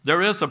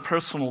There is a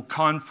personal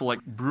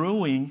conflict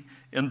brewing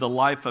in the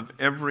life of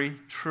every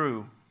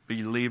true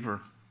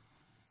believer.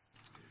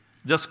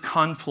 This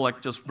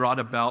conflict is brought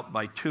about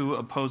by two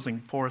opposing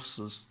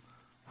forces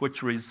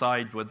which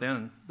reside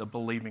within the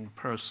believing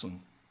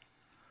person.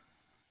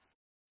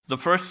 The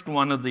first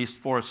one of these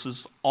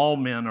forces all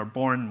men are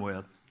born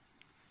with.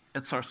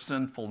 It's our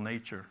sinful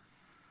nature.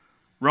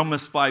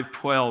 Romans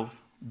 5:12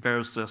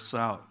 bears this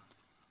out.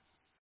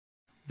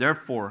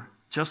 Therefore,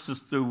 just as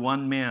through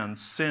one man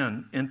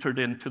sin entered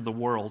into the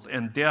world,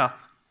 and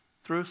death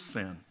through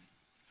sin,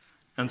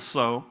 and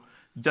so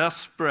death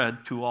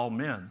spread to all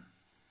men,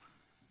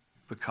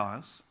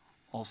 because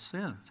all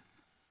sinned.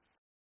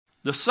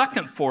 The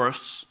second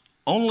force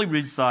only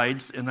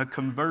resides in a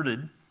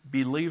converted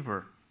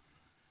believer,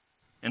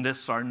 and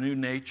it's our new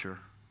nature,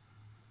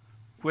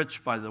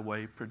 which, by the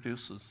way,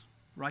 produces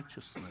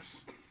righteousness.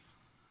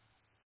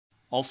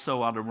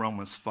 Also out of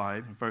Romans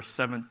 5, verse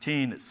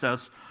 17, it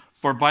says,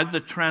 for by the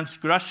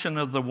transgression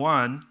of the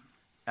one,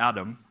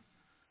 Adam,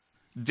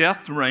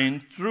 death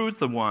reigned through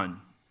the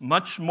one,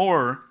 much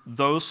more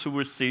those who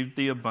received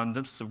the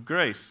abundance of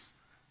grace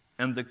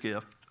and the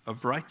gift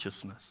of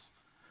righteousness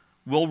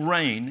will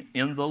reign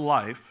in the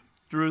life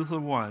through the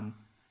one,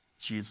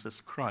 Jesus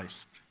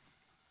Christ.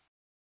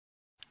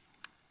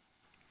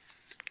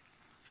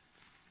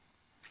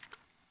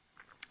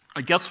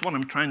 I guess what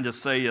I'm trying to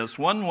say is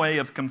one way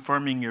of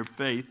confirming your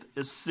faith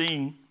is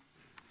seeing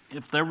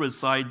if there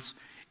resides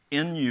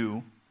in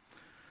you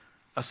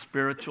a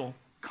spiritual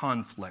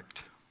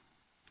conflict.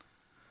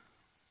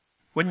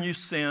 When you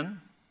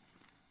sin,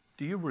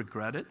 do you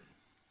regret it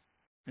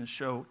and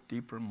show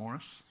deep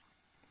remorse?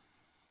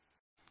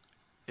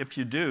 If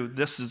you do,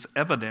 this is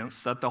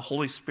evidence that the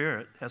Holy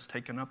Spirit has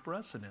taken up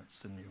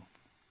residence in you.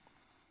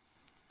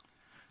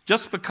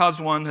 Just because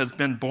one has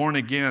been born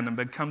again and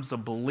becomes a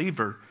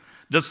believer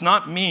does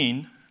not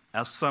mean,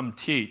 as some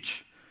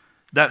teach,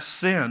 that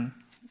sin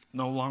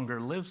no longer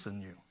lives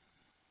in you.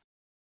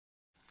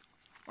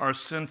 Our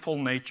sinful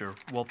nature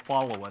will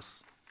follow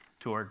us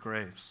to our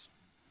graves.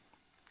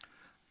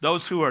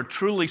 Those who are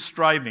truly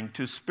striving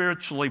to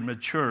spiritually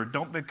mature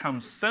don't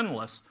become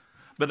sinless,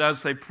 but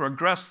as they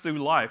progress through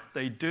life,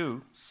 they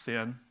do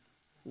sin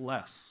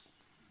less.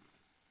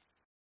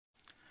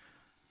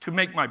 To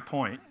make my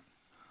point,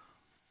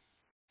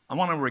 I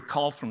want to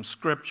recall from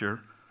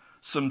Scripture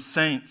some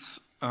saints,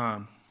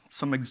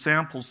 some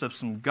examples of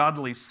some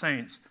godly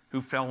saints who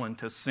fell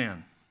into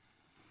sin.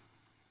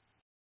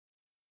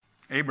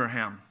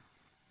 Abraham,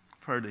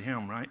 you've heard of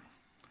him, right?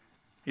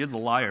 He's a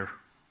liar.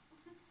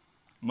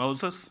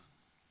 Moses,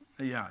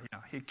 yeah,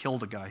 he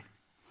killed a guy.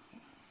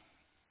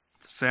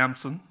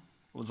 Samson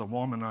was a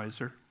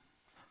womanizer.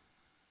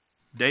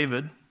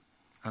 David,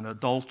 an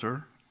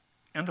adulterer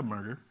and a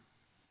murderer.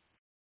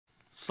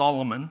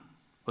 Solomon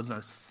was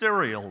a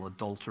serial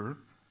adulterer.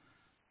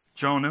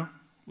 Jonah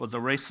was a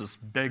racist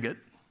bigot.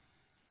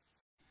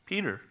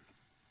 Peter,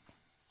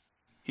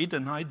 he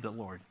denied the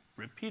Lord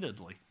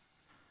repeatedly.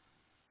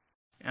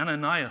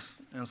 Ananias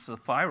and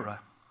Sapphira,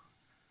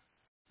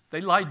 they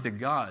lied to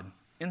God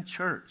in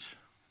church.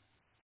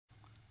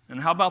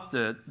 And how about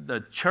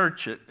the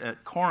church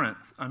at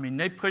Corinth? I mean,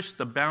 they pushed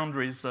the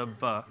boundaries of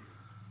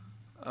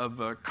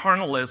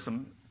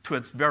carnalism to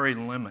its very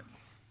limit.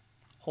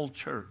 Whole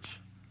church.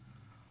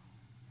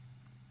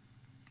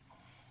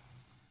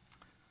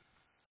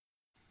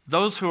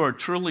 Those who are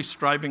truly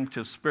striving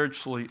to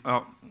spiritually...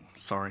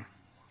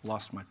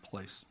 lost my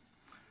place.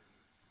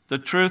 The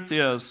truth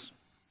is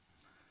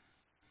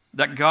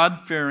that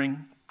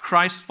God-fearing,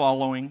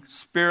 Christ-following,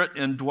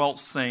 Spirit-indwelt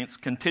saints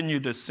continue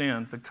to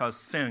sin because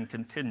sin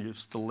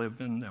continues to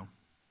live in them.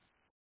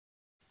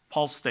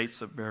 Paul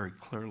states it very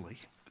clearly.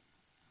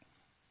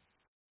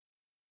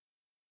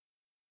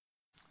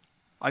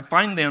 I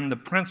find then the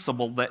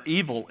principle that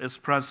evil is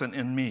present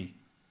in me,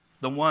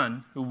 the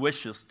one who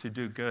wishes to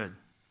do good.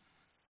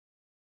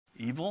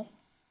 Evil?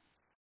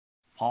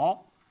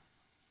 Paul?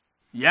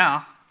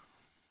 Yeah.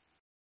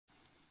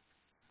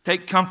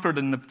 Take comfort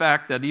in the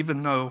fact that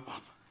even though,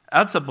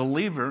 as a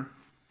believer,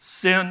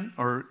 sin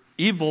or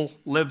evil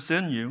lives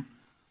in you,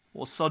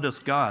 well, so does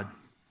God.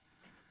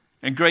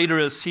 And greater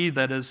is he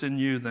that is in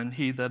you than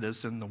he that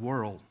is in the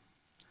world.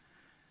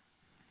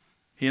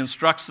 He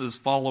instructs his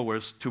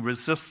followers to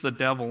resist the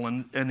devil,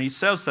 and he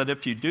says that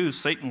if you do,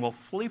 Satan will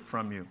flee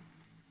from you.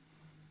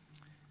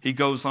 He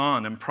goes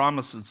on and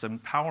promises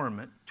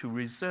empowerment to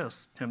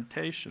resist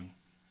temptation.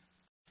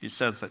 He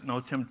says that no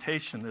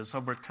temptation has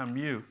overcome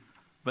you,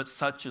 but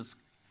such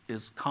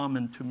is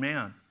common to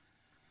man.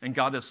 And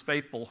God is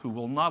faithful, who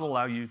will not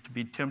allow you to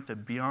be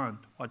tempted beyond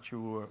what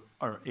you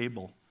are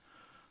able.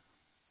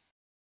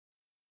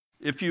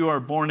 If you are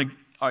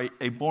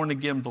a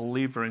born-again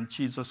believer in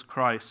Jesus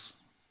Christ,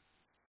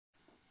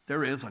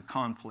 there is a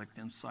conflict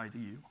inside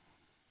of you.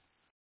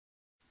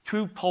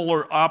 Two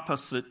polar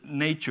opposite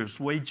natures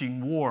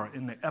waging war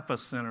in the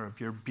epicenter of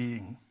your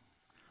being.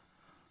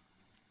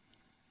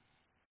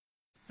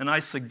 And I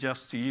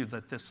suggest to you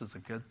that this is a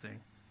good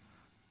thing.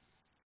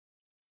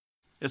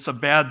 It's a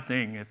bad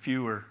thing if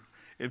you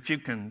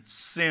can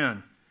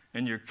sin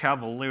and you're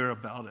cavalier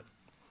about it.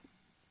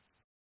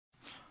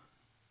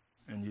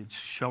 And you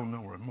show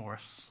no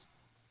remorse.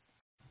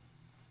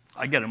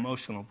 I get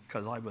emotional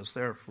because I was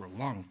there for a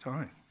long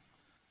time.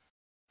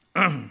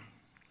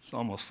 It's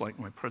almost like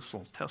my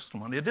personal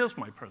testimony. It is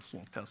my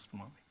personal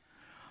testimony.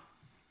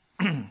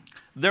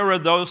 There are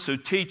those who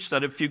teach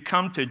that if you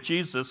come to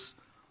Jesus,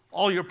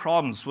 all your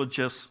problems will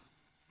just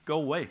go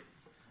away.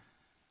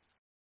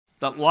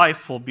 That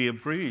life will be a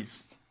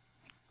breeze.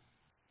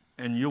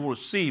 And you'll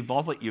receive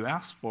all that you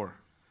ask for.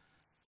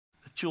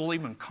 That you'll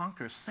even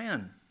conquer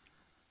sin.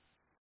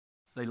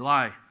 They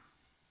lie.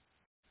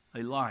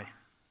 They lie.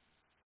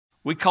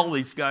 We call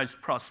these guys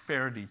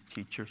prosperity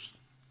teachers.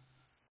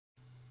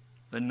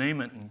 The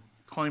name it and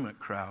claim it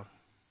crowd.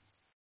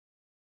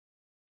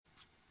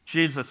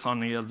 Jesus, on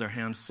the other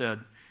hand, said,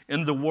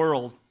 in the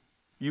world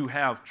you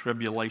have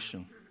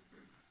tribulation.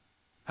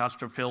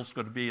 Pastor Phil's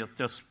going to be at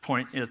this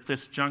point, at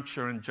this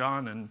juncture in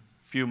John in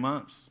a few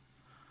months.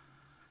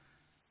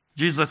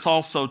 Jesus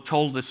also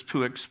told us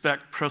to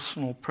expect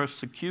personal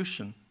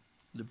persecution.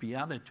 The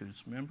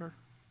Beatitudes, remember?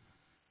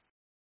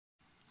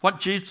 What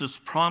Jesus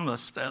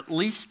promised, at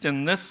least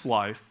in this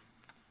life,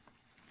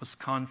 was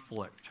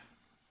conflict.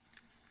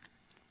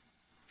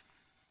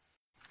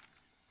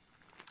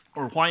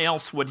 Or why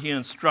else would he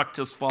instruct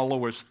his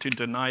followers to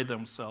deny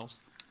themselves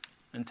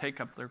and take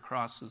up their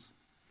crosses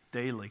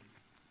daily?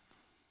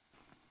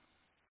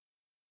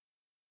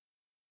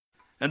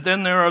 And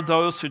then there are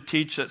those who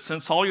teach that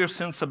since all your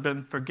sins have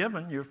been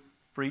forgiven, you're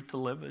free to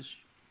live as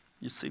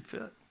you see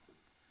fit.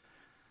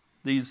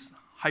 These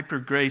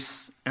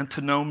hyper-grace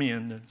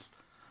antinomians,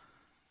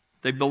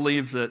 they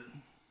believe that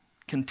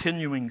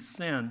continuing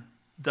sin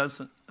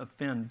doesn't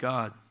offend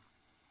God.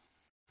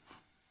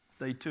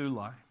 They too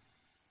lie.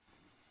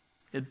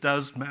 It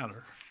does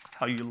matter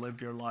how you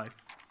live your life.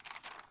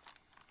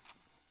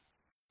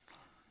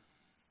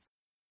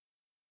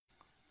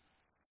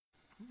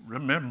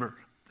 Remember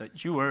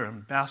that you are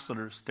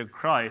ambassadors to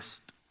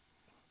Christ,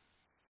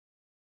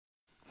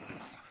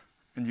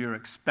 and you're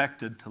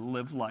expected to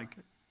live like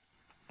it.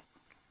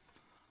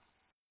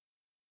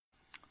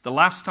 The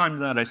last time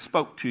that I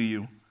spoke to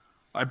you,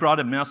 I brought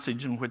a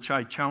message in which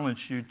I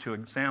challenged you to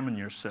examine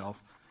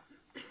yourself.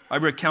 I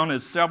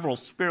recounted several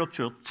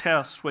spiritual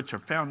tests which are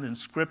found in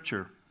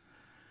Scripture.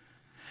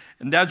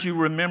 And as you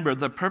remember,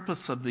 the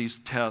purpose of these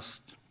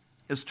tests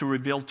is to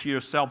reveal to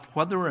yourself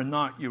whether or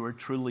not you are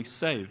truly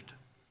saved,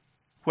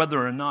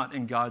 whether or not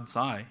in God's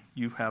eye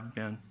you have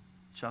been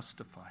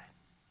justified.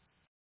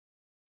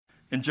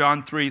 In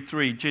John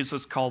 3:3,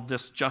 Jesus called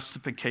this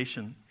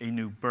justification a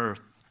new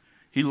birth.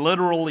 He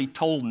literally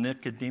told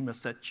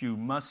Nicodemus that you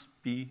must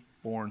be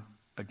born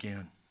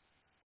again.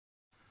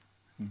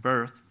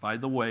 Birth, by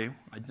the way,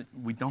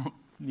 we don't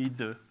need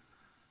the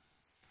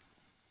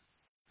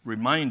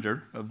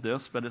reminder of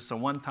this, but it's a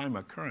one-time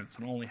occurrence.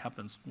 It only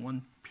happens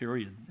one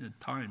period in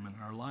time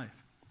in our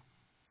life.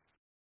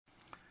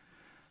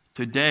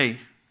 Today,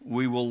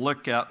 we will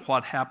look at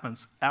what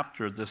happens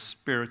after this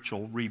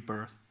spiritual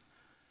rebirth.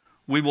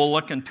 We will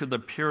look into the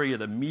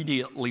period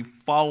immediately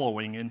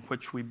following in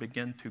which we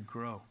begin to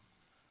grow.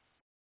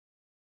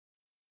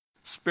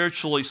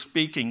 Spiritually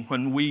speaking,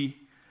 when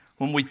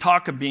we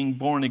talk of being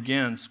born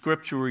again,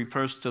 Scripture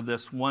refers to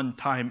this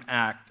one-time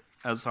act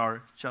as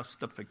our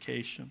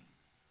justification.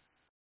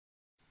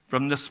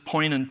 From this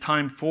point in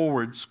time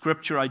forward,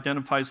 Scripture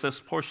identifies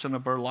this portion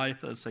of our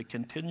life as a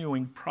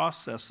continuing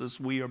process as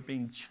we are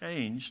being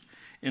changed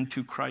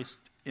into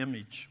Christ's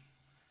image.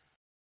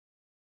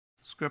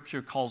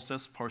 Scripture calls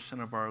this portion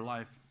of our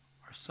life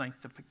our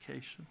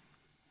sanctification.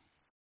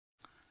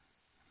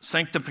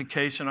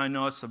 Sanctification, I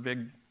know it's a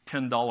big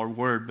 $10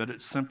 word, but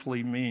it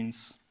simply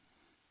means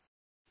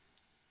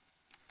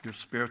your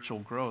spiritual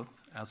growth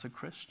as a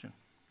Christian.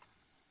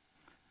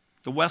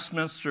 The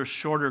Westminster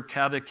Shorter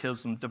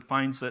Catechism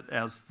defines it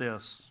as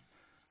this: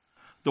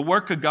 the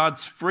work of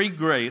God's free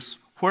grace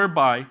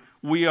whereby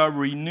we are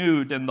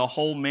renewed in the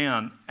whole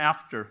man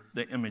after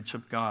the image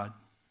of God,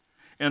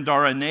 and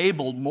are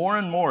enabled more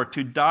and more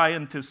to die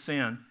unto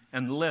sin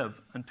and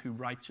live unto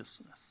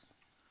righteousness.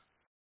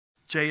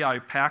 J.I.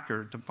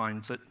 Packer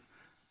defines it: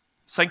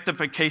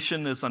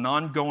 sanctification is an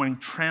ongoing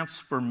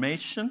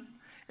transformation,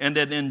 and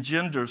it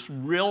engenders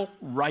real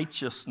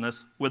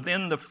righteousness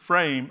within the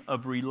frame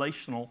of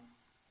relational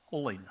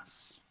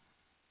holiness.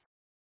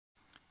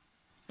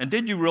 And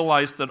did you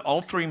realize that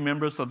all three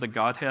members of the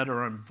Godhead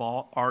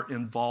are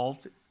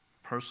involved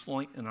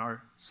personally in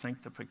our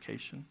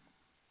sanctification?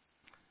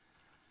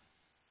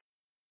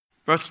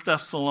 1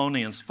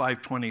 Thessalonians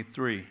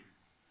 5:23.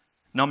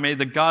 Now may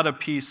the God of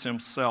peace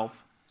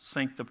himself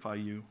sanctify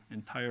you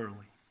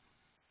entirely.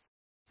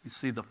 You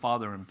see the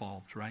Father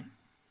involved, right?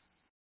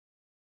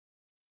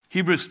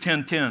 Hebrews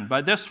 10:10.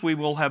 By this we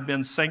will have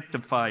been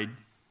sanctified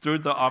through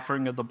the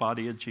offering of the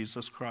body of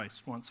Jesus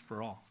Christ once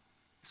for all.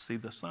 You see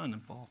the Son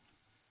involved.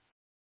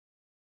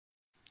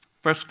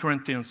 1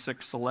 Corinthians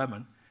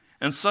 6:11.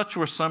 And such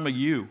were some of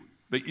you,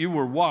 but you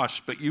were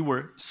washed, but you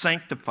were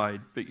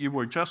sanctified, but you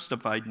were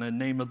justified in the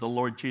name of the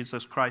Lord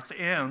Jesus Christ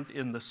and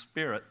in the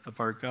Spirit of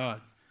our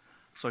God.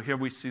 So here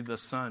we see the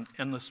Son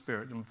and the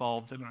Spirit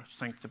involved in our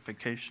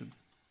sanctification.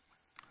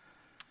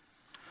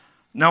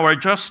 Now our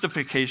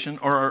justification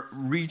or our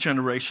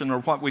regeneration, or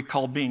what we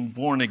call being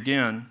born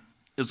again,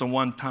 is a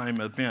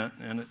one-time event,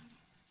 and it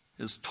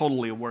is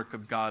totally a work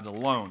of God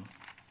alone.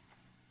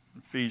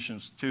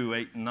 Ephesians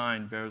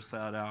 2:8-9 bears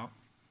that out.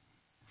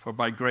 For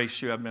by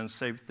grace you have been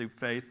saved through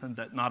faith, and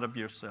that not of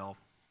yourself.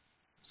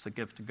 It's a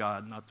gift of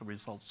God, not the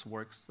results of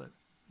works, that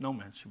no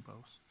man should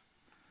boast.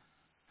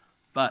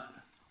 But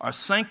our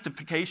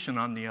sanctification,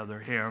 on the other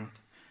hand,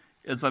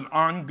 is an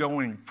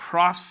ongoing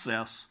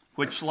process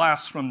which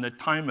lasts from the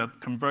time of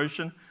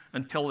conversion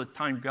until the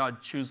time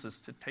God chooses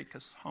to take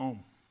us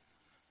home.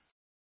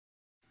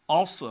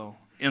 Also,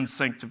 in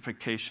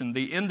sanctification,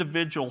 the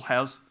individual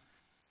has,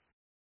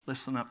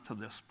 listen up to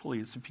this,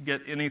 please. If you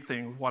get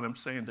anything of what I'm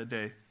saying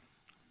today,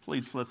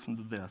 please listen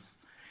to this.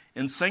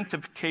 In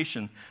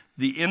sanctification,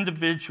 the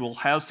individual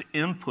has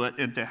input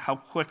into how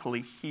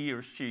quickly he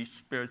or she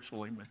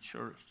spiritually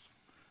matures.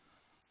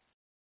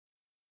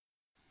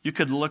 You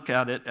could look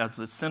at it as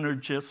a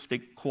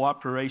synergistic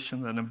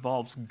cooperation that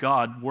involves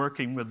God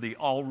working with the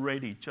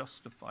already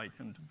justified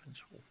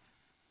individual.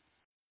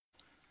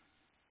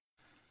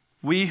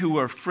 We who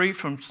are free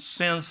from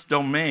sin's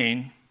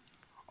domain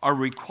are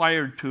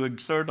required to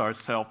exert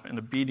ourselves in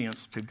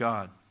obedience to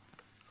God.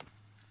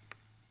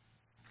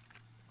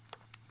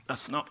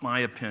 That's not my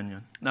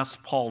opinion. That's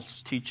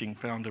Paul's teaching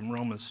found in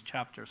Romans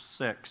chapter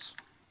 6.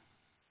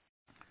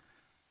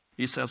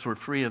 He says we're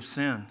free of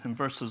sin in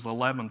verses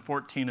 11,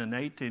 14, and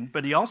 18.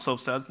 But he also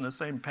says in the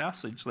same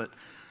passage that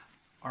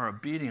our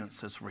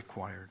obedience is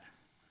required.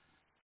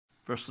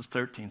 Verses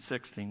 13,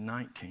 16,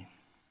 19.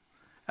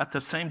 At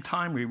the same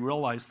time, we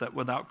realize that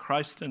without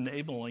Christ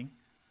enabling,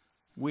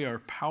 we are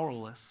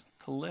powerless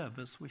to live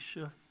as we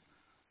should.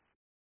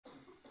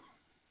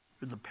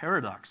 There's a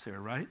paradox here,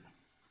 right?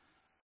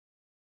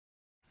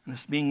 And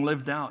it's being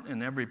lived out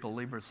in every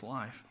believer's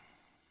life.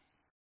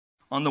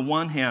 On the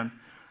one hand,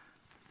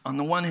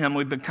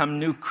 we become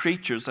new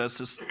creatures, as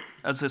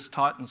is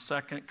taught in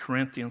 2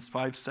 Corinthians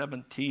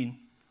 5:17,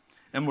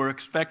 and we're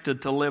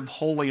expected to live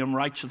holy and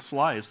righteous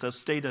lives, as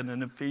stated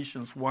in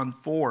Ephesians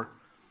 1:4.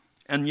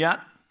 And yet,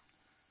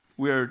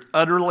 we are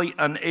utterly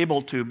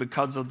unable to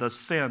because of the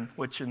sin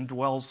which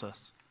indwells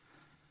us,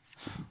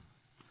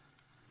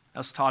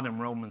 as taught in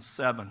Romans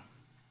 7,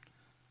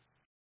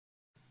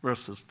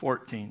 verses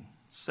 14,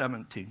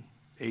 17,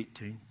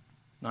 18,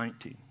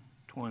 19,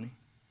 20,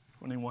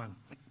 21.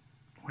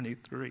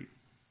 23.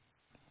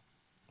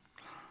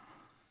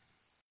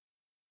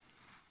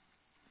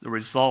 The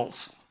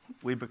results,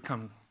 we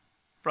become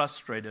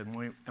frustrated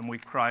and we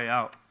cry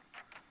out,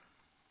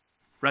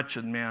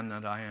 wretched man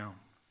that I am,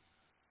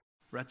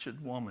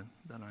 wretched woman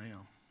that I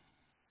am.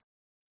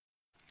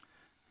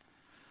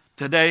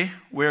 Today,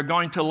 we're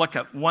going to look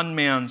at one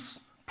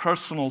man's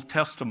personal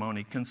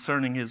testimony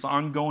concerning his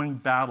ongoing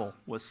battle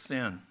with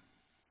sin.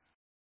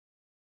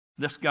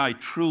 This guy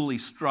truly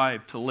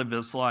strived to live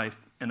his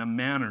life in a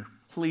manner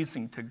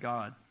pleasing to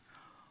God,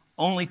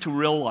 only to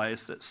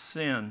realize that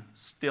sin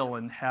still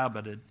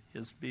inhabited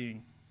his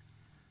being.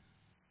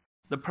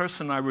 The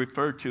person I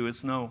refer to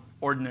is no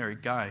ordinary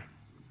guy.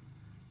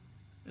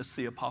 It's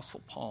the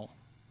Apostle Paul,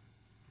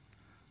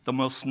 the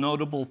most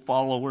notable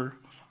follower,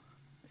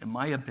 in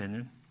my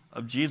opinion,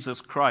 of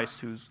Jesus Christ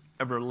who's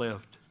ever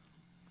lived.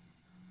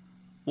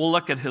 We'll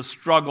look at his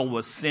struggle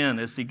with sin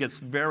as he gets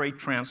very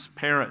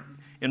transparent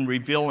in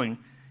revealing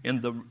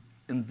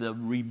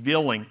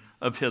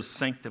of his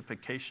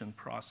sanctification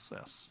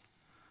process.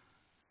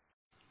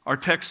 Our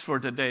text for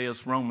today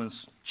is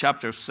Romans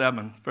chapter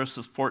 7,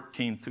 verses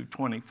 14 through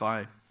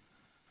 25.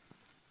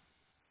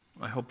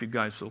 I hope you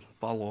guys will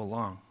follow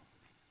along.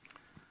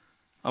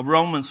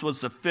 Romans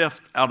was the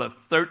fifth out of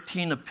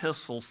 13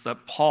 epistles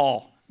that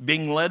Paul,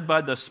 being led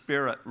by the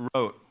Spirit,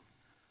 wrote.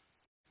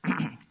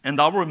 And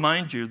I'll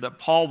remind you that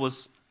Paul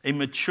was a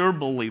mature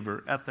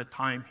believer at the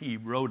time he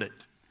wrote it.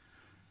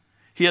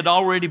 He had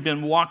already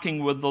been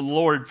walking with the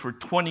Lord for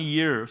 20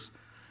 years,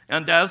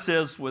 and as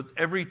is with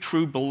every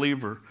true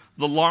believer,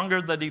 the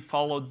longer that he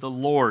followed the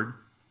Lord,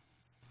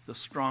 the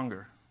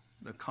stronger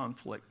the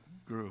conflict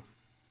grew.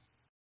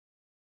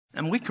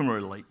 And we can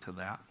relate to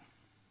that.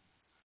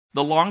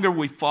 The longer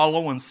we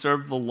follow and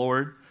serve the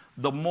Lord,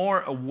 the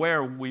more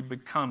aware we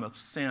become of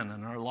sin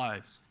in our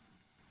lives.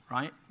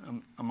 Right?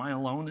 Am I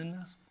alone in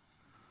this?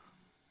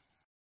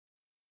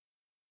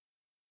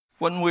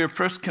 When we are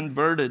first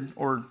converted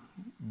or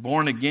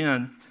born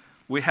again,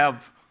 we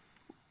have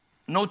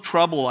no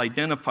trouble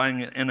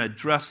identifying and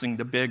addressing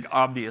the big,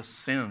 obvious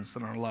sins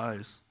in our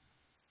lives.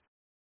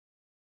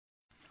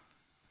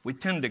 We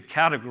tend to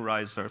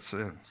categorize our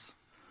sins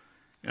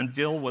and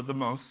deal with the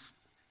most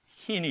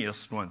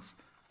heinous ones,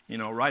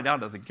 right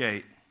out of the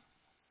gate.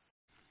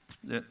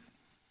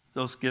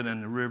 Those get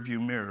in the rearview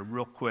mirror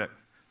real quick.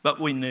 But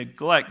we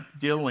neglect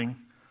dealing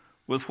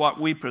with what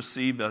we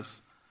perceive as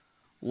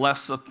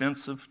less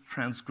offensive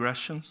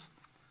transgressions.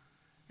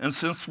 And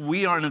since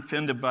we aren't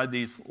offended by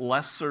these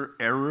lesser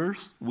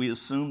errors, we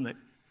assume that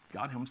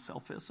God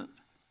himself isn't.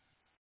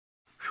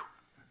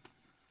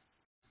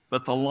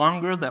 But the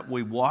longer that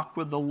we walk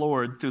with the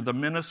Lord through the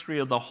ministry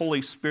of the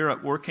Holy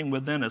Spirit working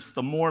within us,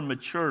 the more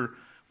mature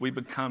we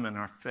become in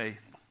our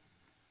faith.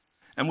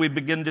 And we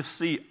begin to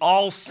see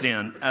all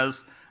sin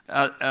as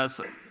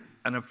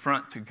an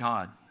affront to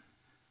God.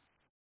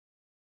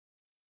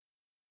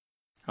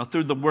 Now,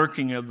 through the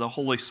working of the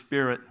Holy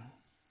Spirit,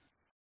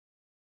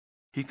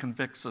 He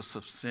convicts us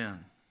of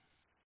sin.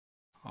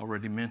 I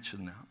already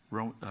mentioned that.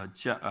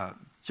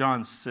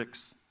 John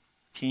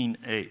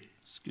 16:8.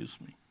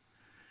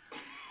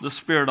 The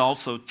Spirit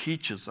also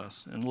teaches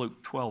us in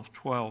Luke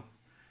 12:12.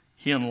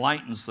 He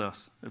enlightens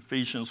us,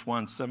 Ephesians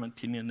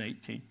 1:17 and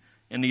 18.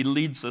 And He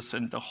leads us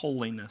into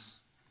holiness,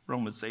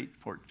 Romans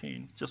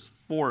 8:14. Just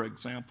 4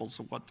 examples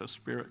of what the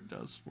Spirit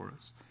does for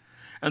us.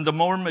 And the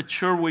more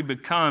mature we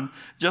become,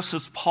 just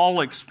as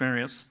Paul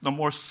experienced, the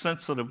more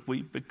sensitive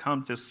we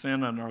become to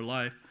sin in our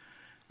life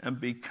and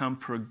become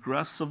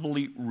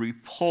progressively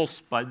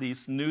repulsed by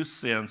these new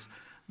sins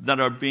that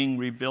are being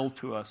revealed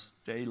to us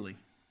daily.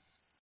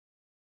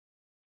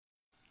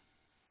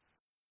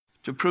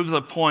 To prove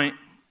the point,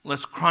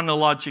 let's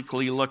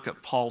chronologically look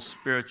at Paul's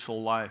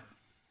spiritual life.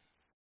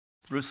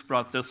 Bruce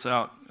brought this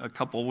out a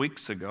couple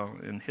weeks ago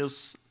in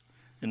his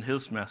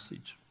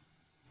message.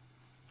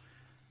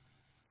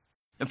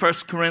 In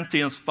 1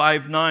 Corinthians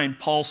 5:9,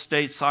 Paul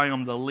states, I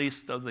am the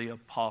least of the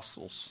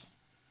apostles.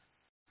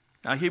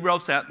 Now, he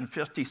wrote that in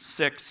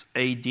 56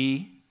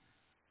 A.D.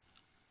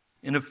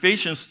 In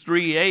Ephesians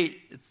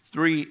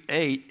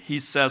 3:8, he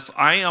says,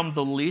 I am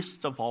the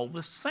least of all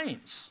the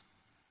saints.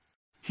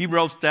 He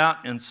wrote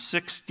that in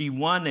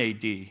 61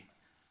 A.D.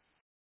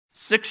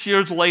 6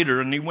 years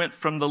later, and he went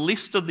from the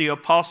least of the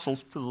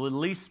apostles to the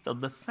least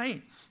of the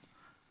saints.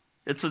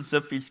 It's as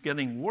if he's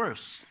getting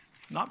worse,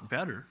 not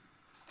better.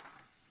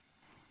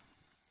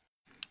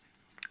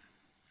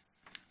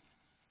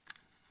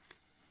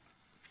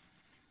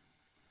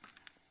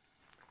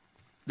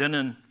 Then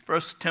in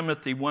 1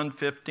 Timothy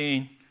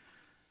 1:15,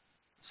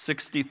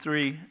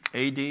 63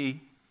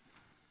 A.D.,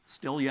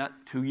 still yet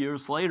 2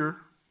 years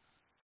later,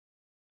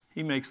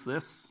 he makes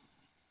this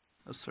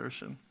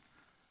assertion.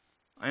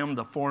 I am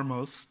the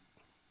foremost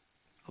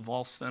of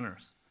all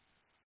sinners.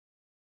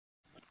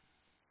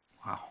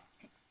 Wow.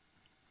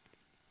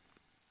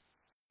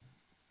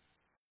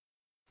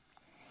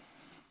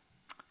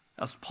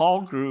 As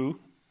Paul grew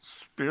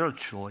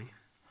spiritually,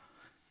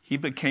 he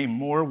became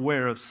more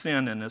aware of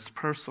sin in his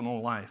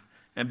personal life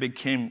and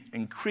became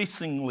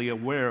increasingly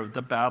aware of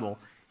the battle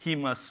he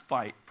must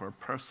fight for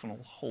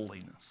personal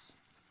holiness.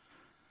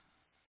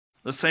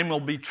 The same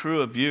will be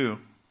true of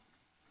you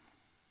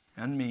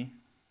and me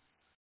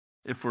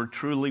if we're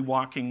truly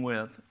walking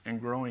with and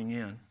growing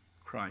in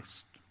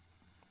Christ.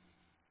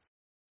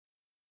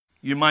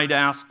 You might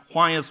ask,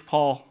 why is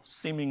Paul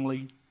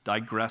seemingly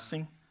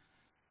digressing?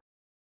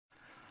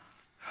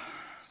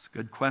 It's a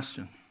good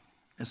question.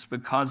 It's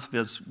because of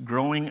his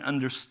growing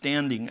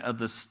understanding of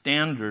the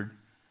standard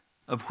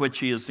of which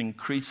he is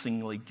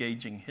increasingly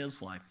gauging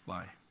his life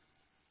by.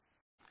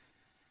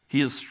 He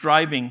is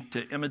striving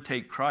to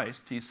imitate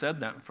Christ. He said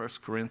that in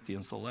 1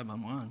 Corinthians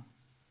 11:1.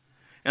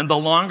 And the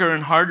longer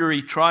and harder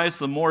he tries,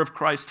 the more of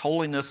Christ's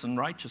holiness and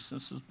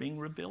righteousness is being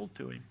revealed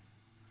to him.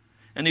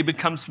 And he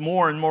becomes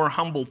more and more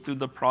humble through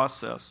the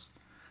process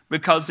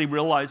because he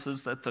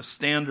realizes that the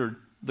standard,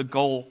 the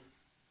goal,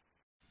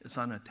 is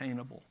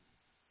unattainable.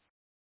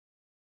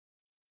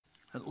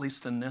 At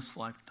least in this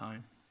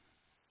lifetime.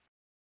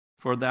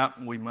 For that,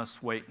 we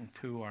must wait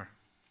unto our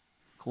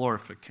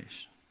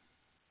glorification.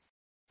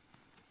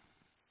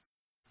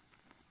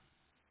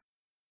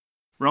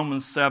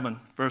 Romans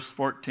 7, verse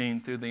 14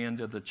 through the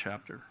end of the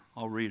chapter.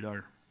 I'll read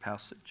our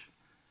passage.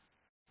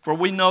 For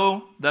we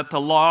know that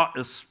the law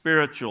is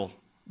spiritual,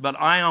 but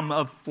I am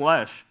of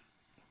flesh,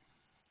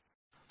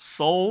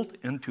 sold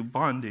into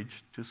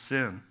bondage to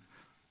sin.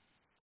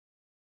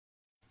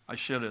 I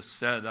should have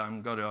said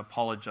I'm going to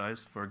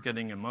apologize for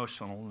getting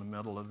emotional in the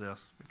middle of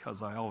this,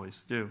 because I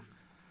always do.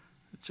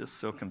 It's just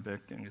so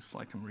convicting. It's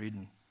like I'm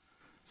reading.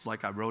 It's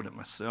like I wrote it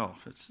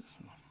myself.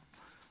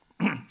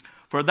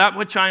 For that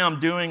which I am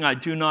doing, I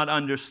do not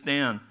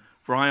understand.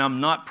 For I am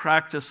not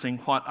practicing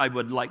what I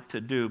would like to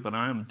do, but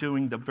I am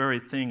doing the very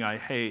thing I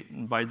hate.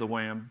 And by the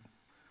way, I'm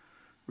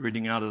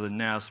reading out of the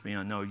NASB.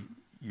 I know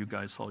you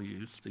guys all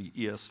use the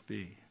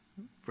ESV,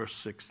 verse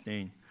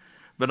 16.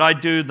 But I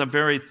do the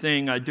very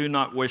thing I do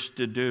not wish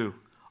to do.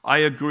 I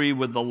agree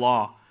with the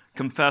law,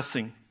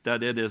 confessing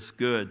that it is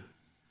good.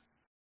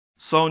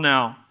 So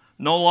now,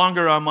 no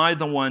longer am I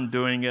the one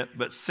doing it,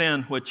 but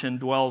sin which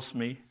indwells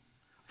me.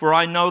 For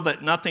I know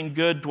that nothing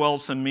good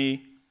dwells in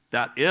me,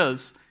 that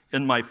is,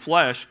 in my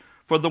flesh.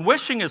 For the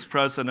wishing is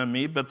present in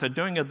me, but the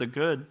doing of the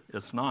good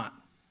is not.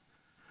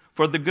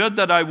 For the good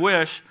that I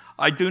wish,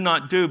 I do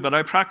not do, but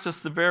I practice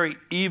the very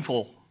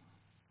evil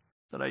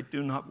that I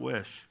do not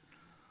wish.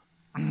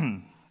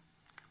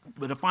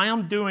 But if I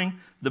am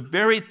doing the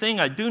very thing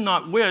I do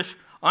not wish,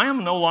 I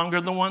am no longer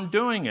the one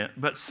doing it,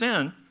 but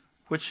sin,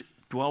 which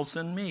dwells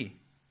in me.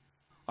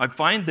 I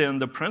find then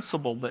the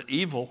principle that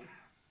evil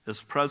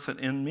is present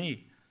in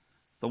me,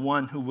 the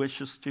one who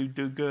wishes to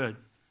do good.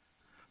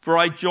 For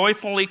I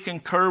joyfully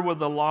concur with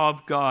the law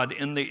of God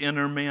in the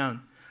inner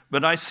man,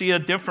 but I see a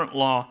different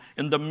law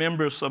in the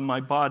members of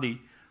my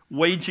body,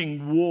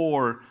 waging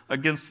war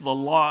against the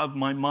law of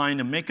my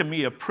mind and making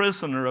me a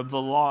prisoner of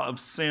the law of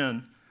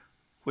sin,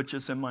 which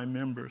is in my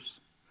members.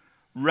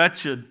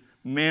 Wretched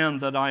man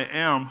that I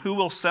am, who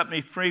will set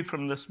me free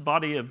from this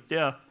body of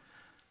death?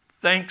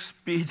 Thanks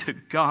be to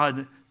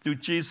God through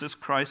Jesus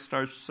Christ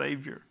our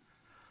Savior.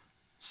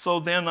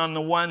 So then, on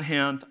the one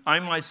hand, I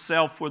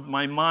myself with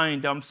my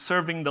mind am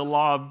serving the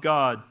law of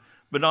God,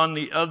 but on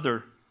the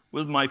other,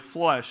 with my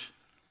flesh,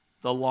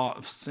 the law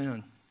of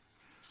sin.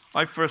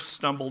 I first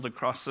stumbled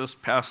across this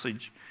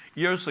passage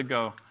years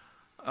ago.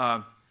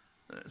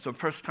 It's the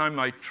first time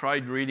I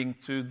tried reading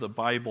through the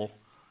Bible.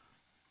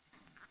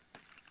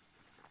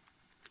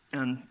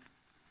 And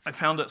I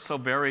found it so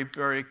very,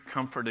 very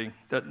comforting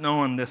that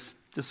knowing this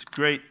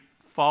great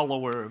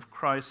follower of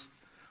Christ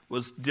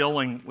was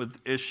dealing with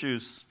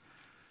issues.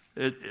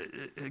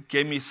 It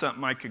gave me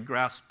something I could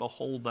grasp a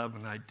hold of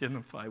and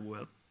identify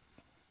with.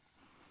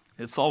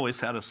 It's always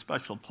had a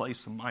special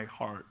place in my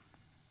heart.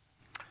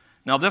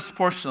 Now, this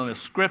portion of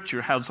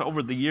Scripture has,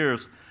 over the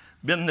years,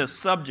 been the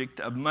subject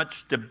of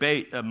much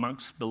debate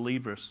amongst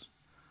believers.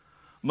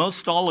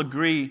 Most all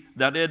agree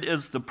that it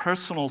is the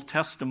personal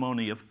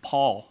testimony of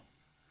Paul.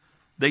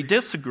 They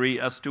disagree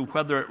as to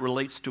whether it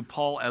relates to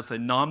Paul as a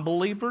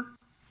non-believer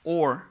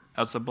or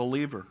as a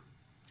believer.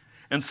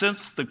 And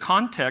since the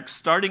context,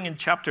 starting in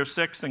chapter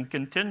 6 and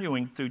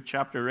continuing through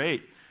chapter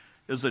 8,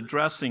 is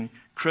addressing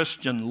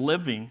Christian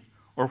living,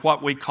 or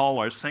what we call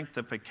our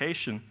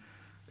sanctification,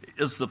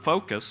 is the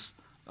focus,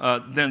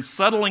 then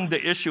settling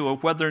the issue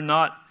of whether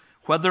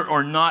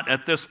or not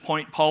at this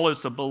point Paul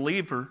is a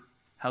believer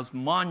has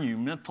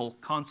monumental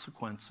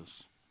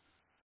consequences.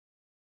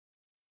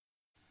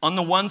 On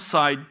the one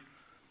side,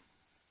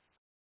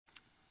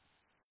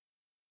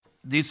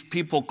 these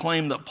people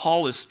claim that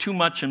Paul is too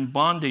much in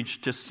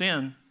bondage to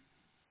sin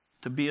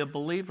to be a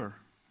believer.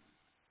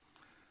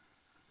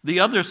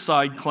 The other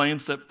side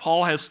claims that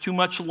Paul has too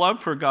much love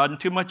for God and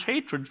too much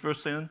hatred for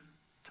sin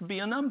to be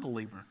an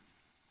unbeliever.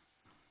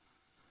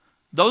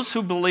 Those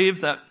who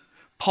believe that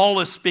Paul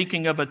is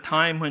speaking of a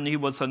time when he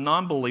was a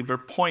non-believer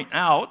point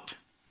out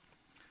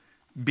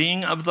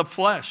being of the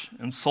flesh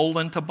and sold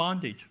into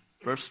bondage,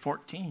 verse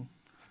 14,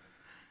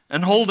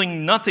 and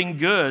holding nothing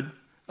good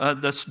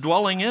that's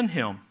dwelling in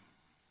him,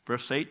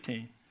 verse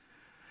 18,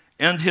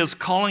 and his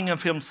calling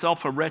of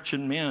himself a wretched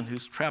man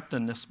who's trapped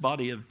in this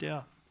body of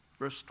death,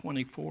 verse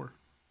 24.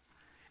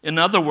 In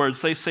other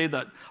words, they say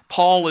that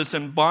Paul is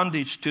in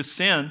bondage to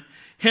sin,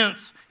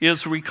 hence he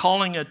is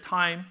recalling a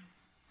time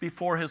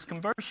before his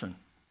conversion.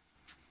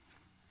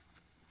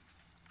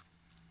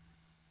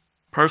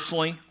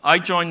 Personally, I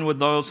join with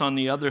those on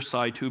the other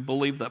side who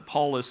believe that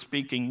Paul is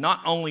speaking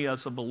not only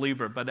as a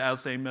believer, but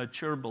as a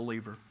mature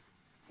believer.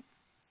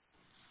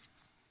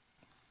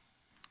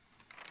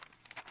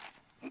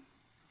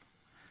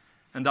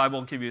 And I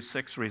will give you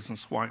 6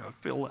 reasons why I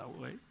feel that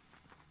way.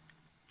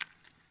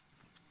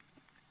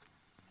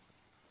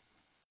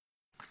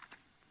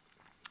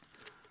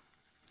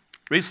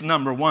 Reason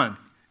number 1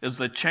 is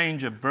the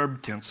change of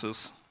verb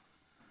tenses.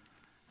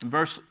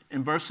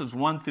 In verses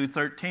 1 through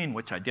 13,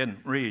 which I didn't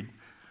read,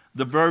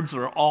 the verbs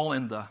are all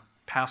in the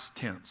past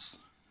tense.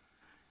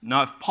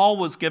 Now, if Paul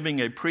was giving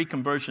a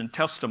pre-conversion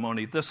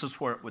testimony, this is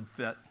where it would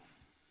fit.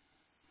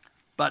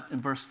 But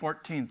in verse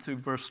 14 through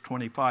verse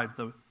 25,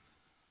 the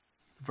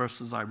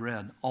verses I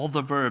read, all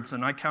the verbs,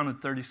 and I counted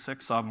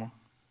 36 of them,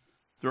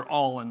 they're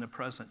all in the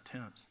present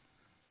tense.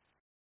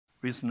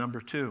 Reason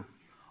number 2,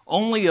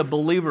 only a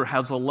believer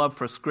has a love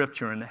for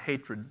Scripture and a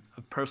hatred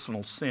of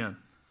personal sin,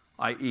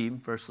 i.e.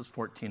 verses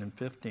 14 and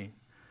 15.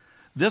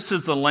 This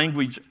is the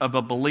language of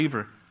a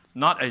believer,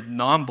 not a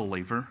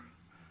non-believer.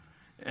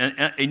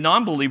 A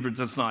non-believer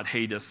does not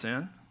hate a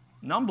sin.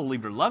 A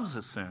non-believer loves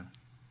a sin.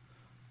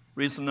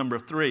 Reason number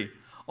 3,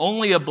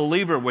 only a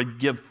believer would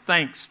give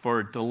thanks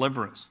for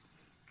deliverance.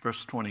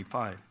 Verse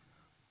 25.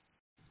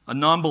 A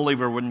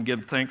non-believer wouldn't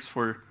give thanks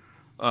for,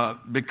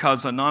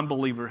 because a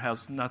non-believer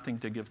has nothing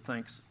to give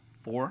thanks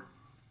for.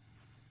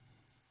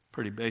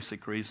 Pretty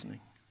basic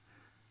reasoning.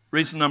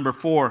 Reason number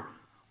 4,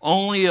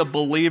 only a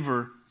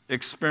believer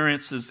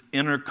experiences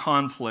inner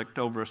conflict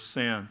over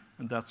sin.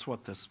 And that's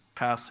what this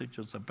passage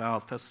is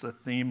about. That's the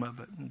theme of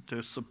it. And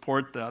to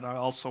support that, I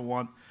also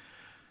want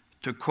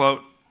to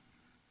quote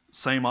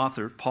same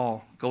author,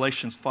 Paul,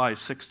 Galatians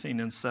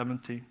 5:16 and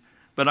 17.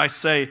 But I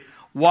say,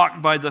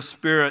 walk by the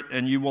Spirit,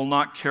 and you will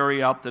not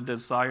carry out the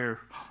desire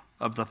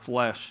of the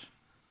flesh.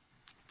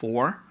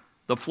 For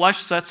the flesh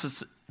sets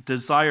its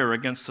desire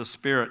against the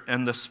Spirit,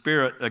 and the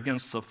Spirit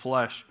against the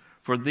flesh.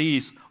 For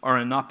these are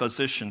in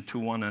opposition to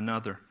one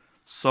another,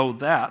 so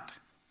that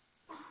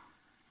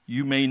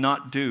you may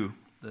not do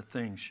the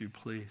things you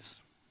please.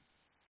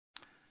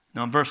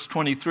 Now in verse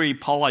 23,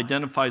 Paul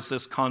identifies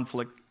this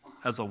conflict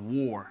as a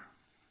war.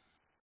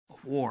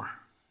 A war.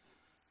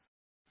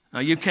 Now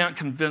you can't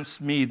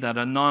convince me that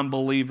a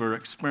non-believer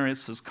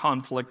experiences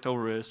conflict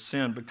over his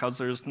sin, because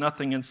there is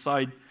nothing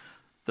inside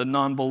the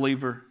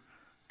non-believer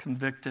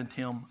convicting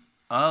him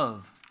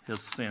of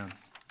his sin.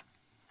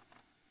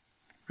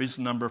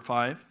 Reason number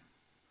 5,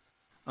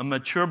 a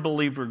mature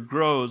believer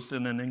grows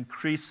in an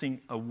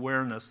increasing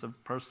awareness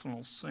of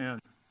personal sin.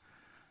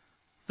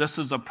 This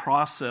is a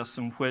process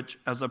in which,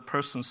 as a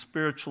person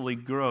spiritually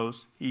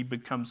grows, he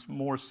becomes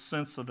more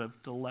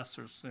sensitive to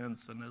lesser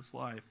sins in his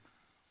life.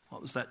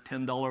 What was that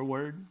 $10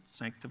 word?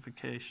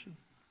 Sanctification.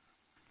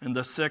 And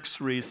the 6th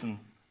reason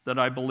that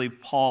I believe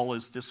Paul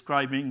is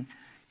describing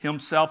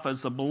himself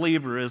as a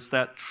believer is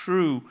that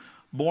true,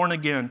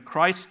 born-again,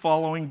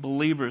 Christ-following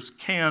believers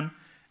can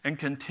and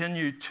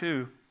continue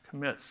to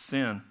commit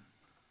sin.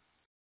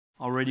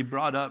 Already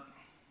brought up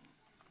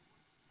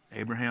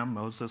Abraham,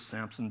 Moses,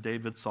 Samson,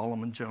 David,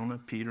 Solomon, Jonah,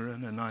 Peter,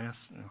 and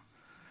Ananias.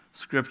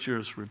 Scripture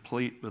is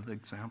replete with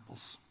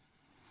examples.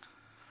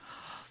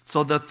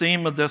 So the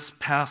theme of this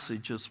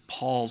passage is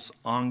Paul's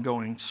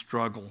ongoing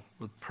struggle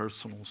with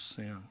personal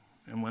sin.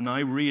 And when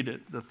I read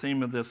it, the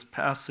theme of this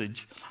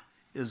passage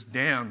is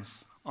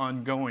Dan's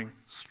ongoing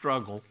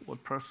struggle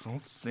with personal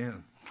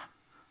sin.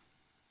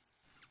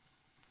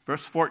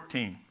 Verse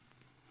 14.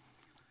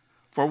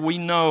 For we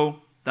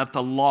know that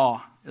the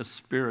law is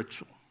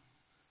spiritual.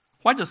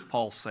 Why does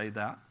Paul say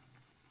that?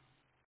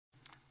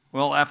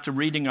 Well, after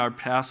reading our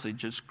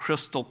passage, it's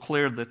crystal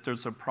clear that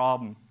there's a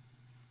problem,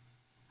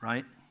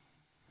 right?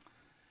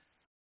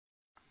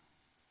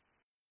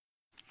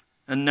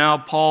 And now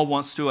Paul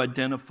wants to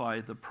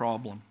identify the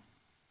problem.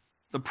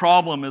 The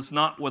problem is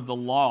not with the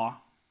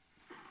law.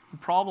 The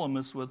problem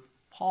is with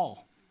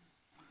Paul.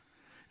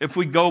 If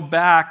we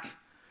back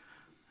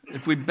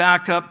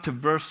up to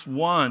verse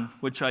 1,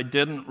 which I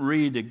didn't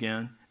read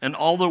again, and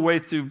all the way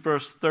through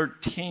verse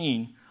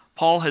 13,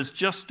 Paul has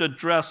just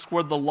addressed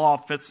where the law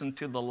fits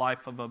into the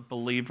life of a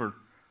believer.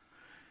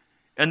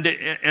 And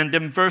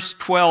in verse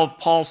 12,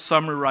 Paul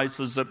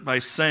summarizes it by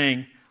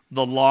saying,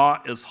 the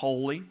law is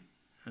holy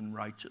and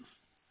righteous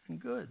and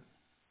good.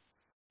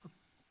 The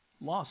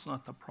law is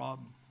not the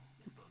problem.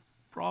 The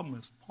problem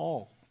is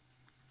Paul.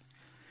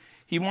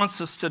 He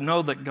wants us to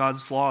know that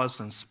God's law is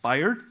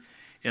inspired,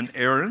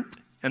 inerrant,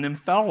 and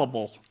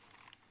infallible.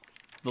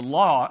 The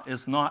law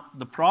is not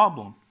the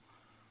problem.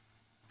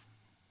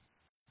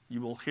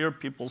 You will hear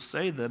people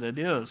say that it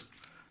is.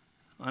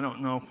 I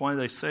don't know why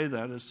they say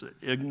that. Is it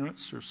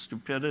ignorance or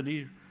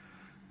stupidity?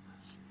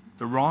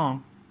 They're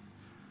wrong.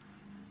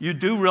 You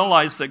do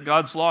realize that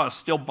God's law is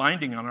still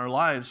binding on our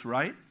lives,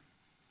 right?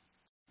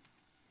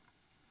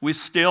 We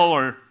still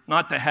are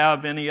not to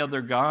have any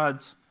other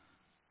gods.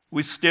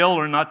 We still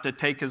are not to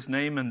take his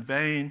name in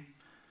vain.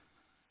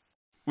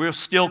 We're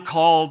still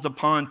called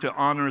upon to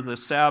honor the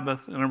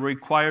Sabbath and are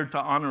required to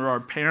honor our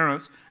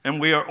parents. And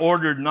we are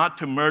ordered not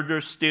to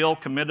murder, steal,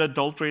 commit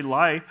adultery,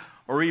 lie,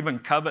 or even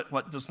covet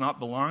what does not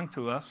belong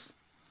to us.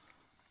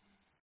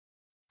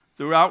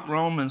 Throughout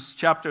Romans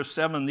chapter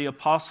 7, the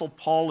Apostle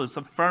Paul is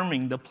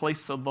affirming the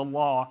place of the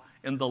law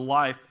in the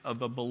life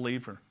of a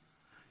believer.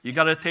 You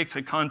got to take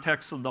the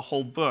context of the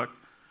whole book.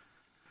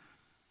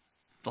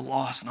 The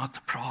law is not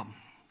the problem.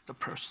 The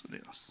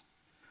person is.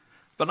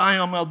 But I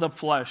am of the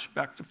flesh,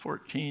 back to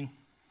 14.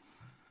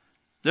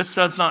 This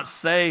does not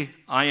say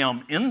I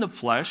am in the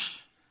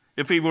flesh.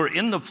 If he were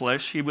in the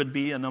flesh, he would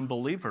be an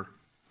unbeliever.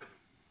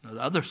 Now,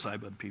 the other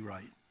side would be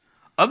right.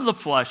 Of the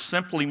flesh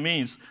simply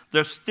means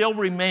there still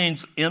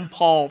remains in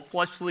Paul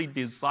fleshly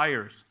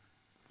desires,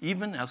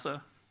 even as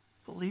a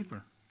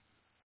believer.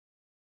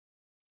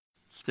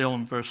 Still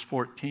in verse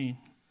 14,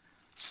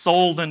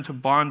 sold into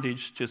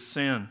bondage to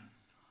sin.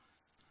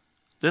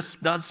 This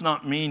does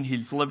not mean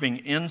he's living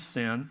in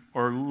sin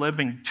or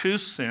living to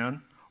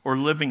sin or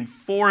living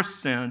for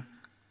sin.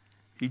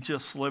 He's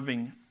just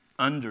living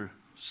under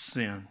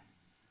sin.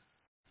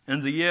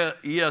 In the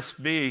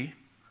ESV,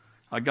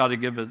 I got to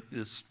give it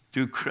its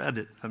due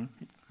credit. I'm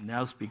a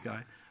NASB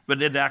guy.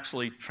 But it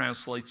actually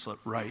translates it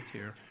right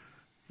here.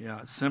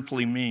 Yeah, it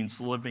simply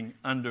means living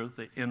under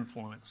the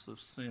influence of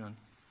sin.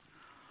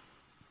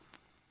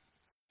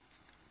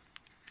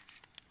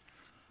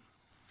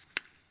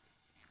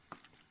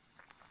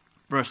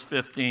 Verse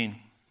 15,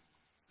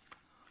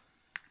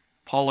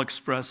 Paul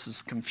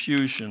expresses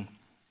confusion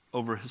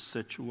over his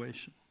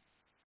situation.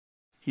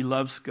 He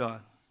loves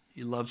God.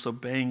 He loves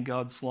obeying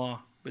God's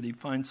law, but he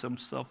finds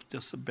himself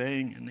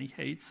disobeying and he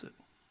hates it.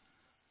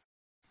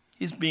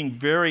 He's being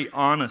very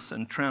honest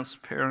and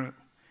transparent.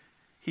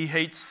 He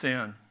hates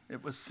sin.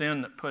 It was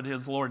sin that put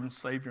his Lord and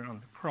Savior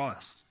on the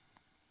cross.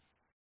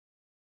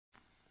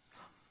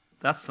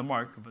 That's the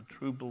mark of a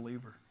true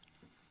believer.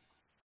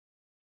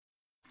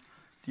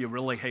 Do you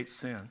really hate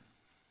sin?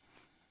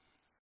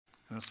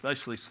 And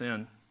especially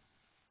sin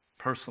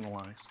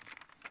personalized.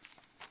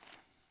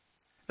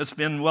 It's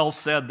been well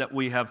said that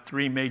we have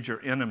three major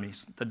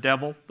enemies: the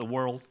devil, the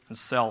world, and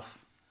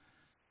self.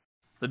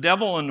 The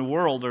devil and the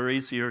world are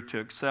easier to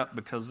accept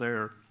because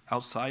they're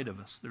outside of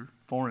us. They're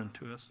foreign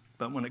to us.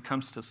 But when it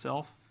comes to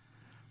self,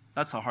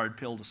 that's a hard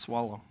pill to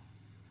swallow.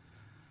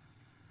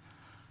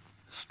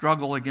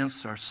 Struggle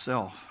against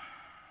ourself.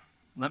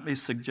 Let me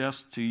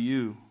suggest to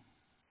you,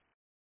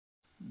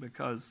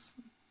 because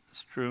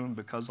it's true and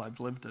because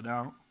I've lived it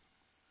out,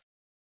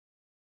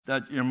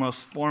 that your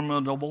most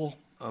formidable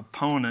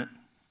opponent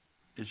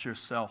is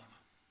yourself.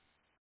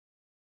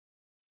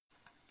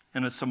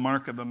 And it's a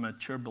mark of a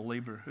mature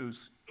believer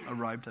who's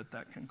arrived at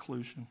that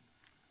conclusion.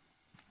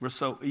 We're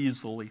so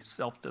easily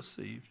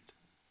self-deceived.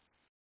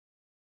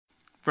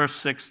 Verse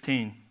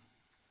 16.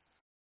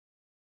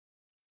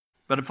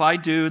 But if I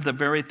do the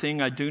very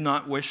thing I do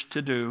not wish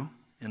to do,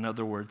 in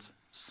other words,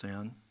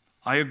 sin,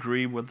 I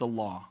agree with the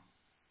law.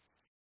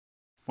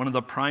 One of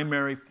the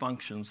primary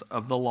functions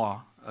of the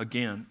law,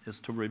 again, is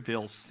to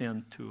reveal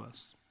sin to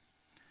us.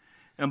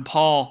 And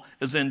Paul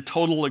is in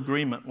total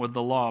agreement with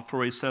the law,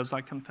 for he says,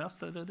 I confess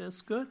that it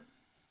is good.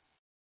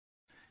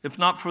 If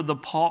not for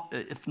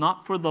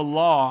the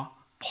law,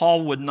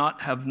 Paul would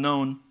not have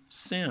known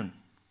sin.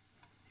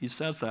 He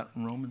says that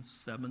in Romans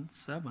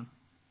 7:7.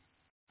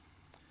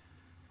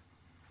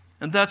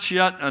 And that's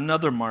yet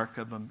another mark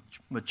of a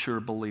mature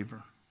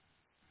believer.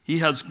 He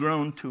has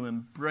grown to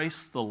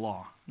embrace the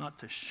law, not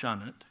to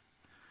shun it,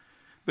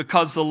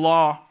 because the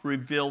law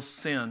reveals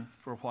sin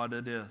for what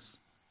it is.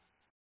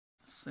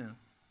 Sin.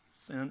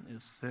 Sin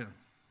is sin.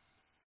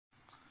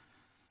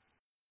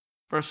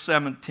 Verse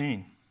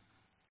 17.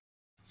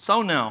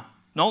 So now,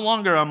 no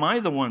longer am I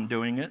the one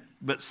doing it,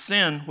 but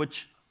sin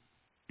which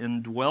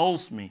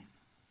indwells me.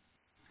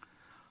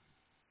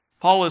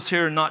 Paul is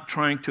here not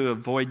trying to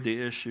avoid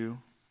the issue,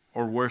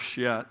 or worse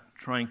yet,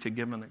 trying to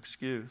give an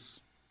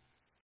excuse.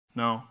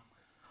 No.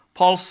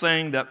 Paul's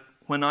saying that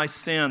when I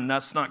sin,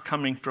 that's not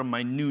coming from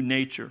my new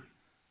nature,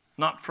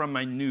 not from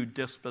my new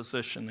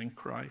disposition in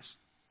Christ.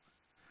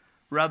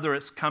 Rather,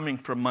 it's coming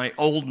from my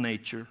old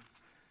nature.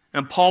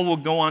 And Paul will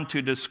go on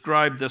to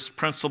describe this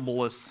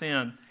principle of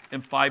sin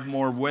in 5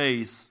 more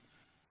ways.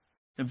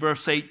 In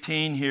verse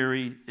 18 here,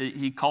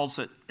 he calls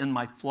it in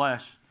my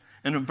flesh.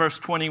 And in verse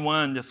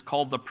 21, it's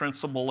called the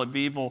principle of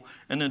evil.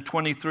 And in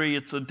 23,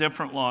 it's a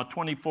different law.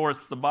 24,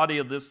 it's the body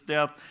of this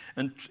death.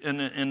 And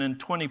in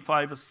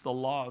 25, it's the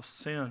law of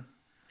sin.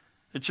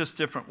 It's just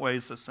different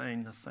ways of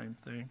saying the same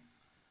thing.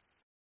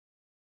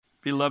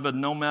 Beloved,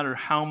 no matter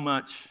how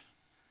much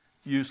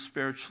you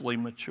spiritually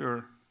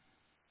mature,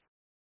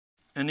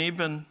 and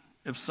even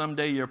if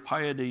someday your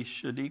piety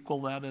should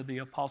equal that of the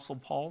Apostle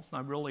Paul,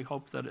 I really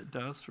hope that it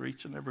does for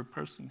each and every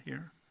person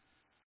here,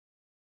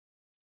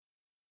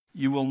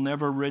 you will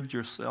never rid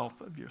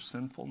yourself of your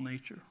sinful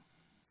nature.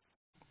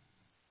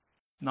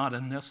 Not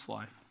in this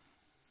life.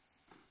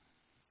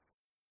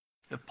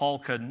 If Paul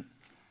couldn't,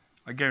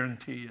 I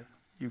guarantee you,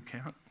 you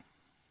can't.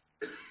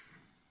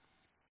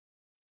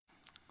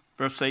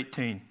 Verse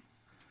 18.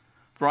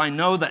 For I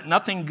know that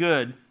nothing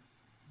good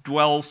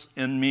dwells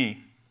in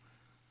me.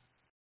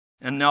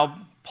 And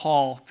now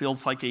Paul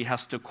feels like he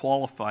has to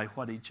qualify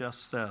what he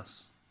just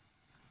says.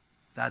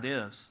 That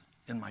is,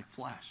 in my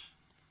flesh.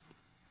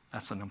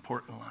 That's an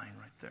important line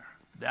right there.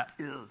 That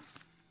is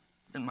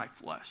in my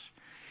flesh.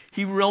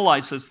 He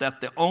realizes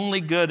that the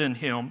only good in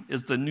him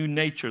is the new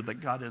nature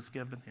that God has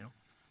given him.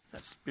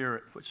 That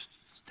spirit which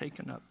has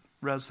taken up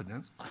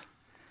residence.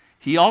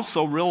 He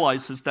also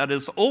realizes that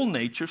his old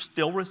nature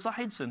still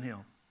resides in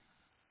him.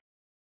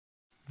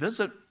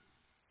 Visit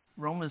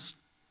Romans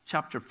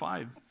chapter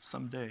 5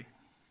 someday.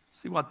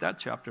 See what that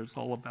chapter is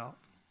all about.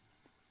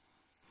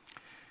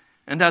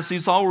 And as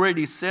he's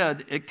already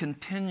said, it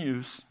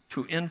continues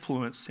to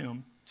influence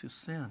him to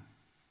sin.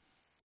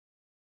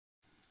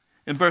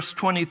 In verse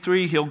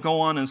 23, he'll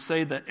go on and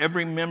say that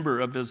every member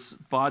of his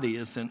body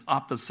is in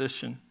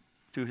opposition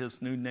to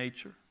his new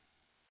nature.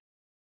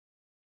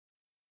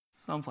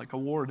 Sounds like a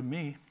war to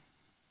me.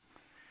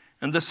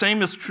 And the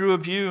same is true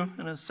of you,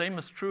 and the same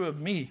is true of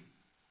me.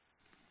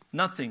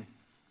 Nothing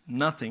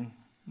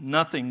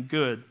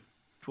good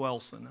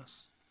dwells in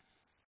us.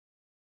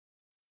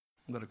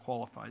 I'm going to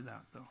qualify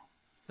that, though.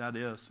 That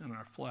is in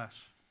our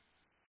flesh.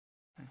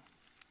 Okay.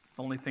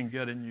 The only thing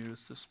good in you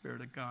is the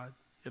Spirit of God,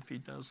 if He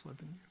does live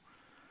in you.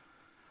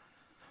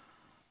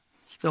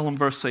 Still in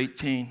verse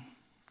 18.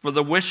 For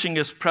the wishing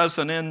is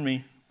present in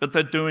me, but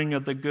the doing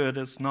of the good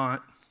is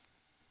not.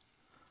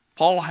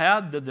 Paul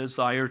had the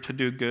desire to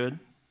do good,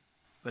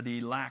 but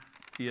he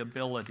lacked the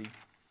ability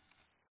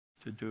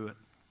to do it.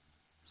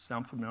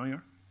 Sound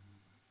familiar?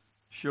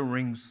 Sure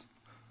rings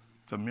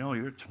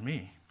familiar to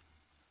me.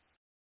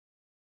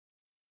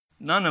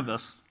 None of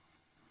us,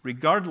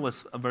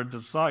 regardless of our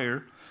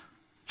desire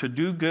to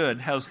do good,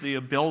 has the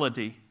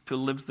ability to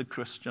live the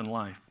Christian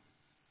life.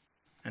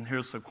 And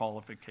here's the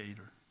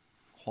qualifier.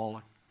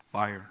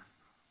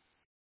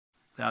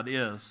 That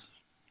is,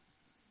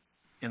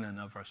 in and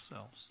of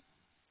ourselves.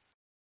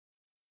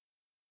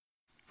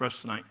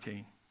 Verse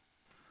 19.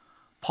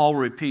 Paul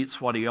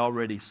repeats what he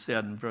already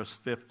said in verse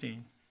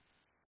 15.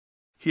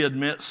 He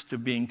admits to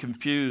being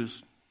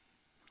confused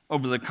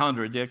over the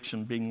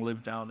contradiction being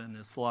lived out in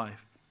his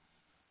life.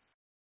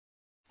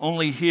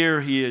 Only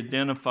here he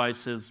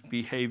identifies his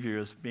behavior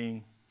as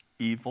being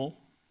evil.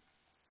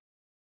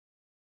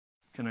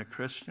 Can a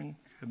Christian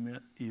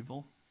commit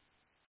evil?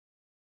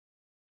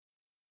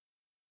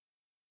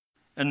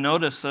 And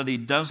notice that he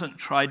doesn't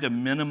try to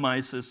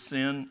minimize his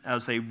sin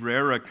as a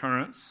rare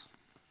occurrence.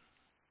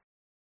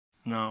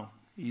 No,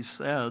 he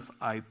says,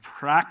 I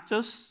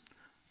practice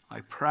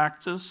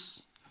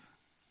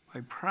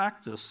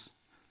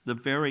the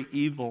very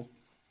evil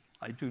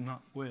I do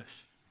not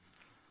wish.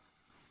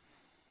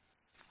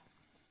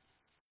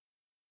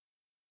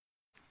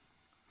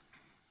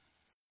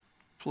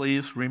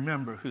 Please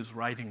remember who's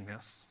writing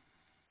this.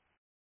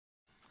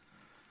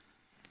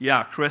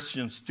 Yeah,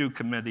 Christians do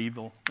commit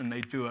evil, and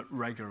they do it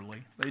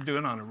regularly. They do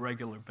it on a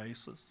regular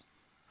basis.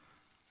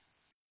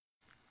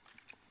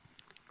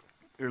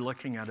 You're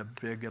looking at a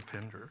big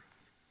offender.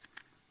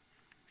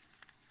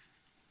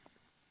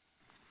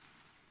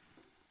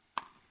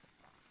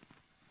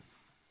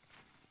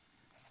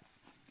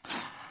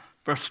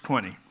 Verse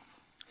 20.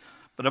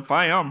 But if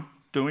I am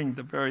doing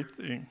the very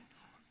thing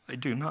I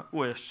do not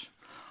wish,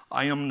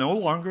 I am no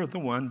longer the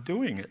one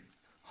doing it,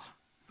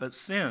 but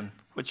sin,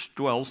 which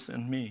dwells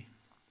in me.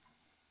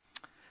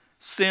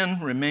 Sin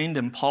remained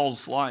in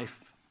Paul's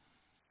life.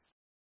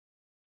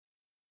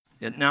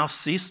 It now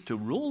ceased to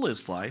rule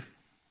his life,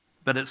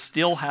 but it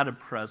still had a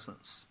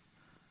presence,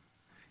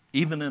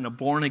 even in a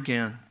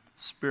born-again,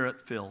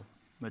 spirit-filled,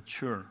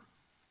 mature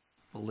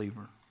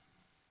believer.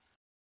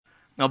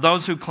 Now,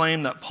 those who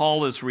claim that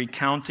Paul is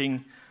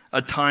recounting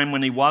a time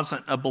when he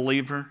wasn't a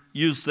believer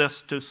use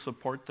this to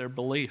support their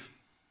belief.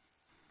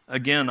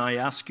 Again, I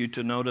ask you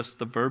to notice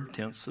the verb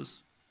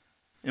tenses.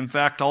 In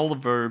fact, all the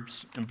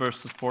verbs in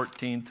verses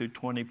 14 through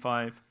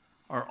 25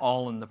 are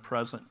all in the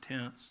present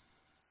tense.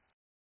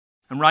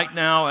 And right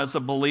now, as a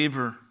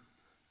believer,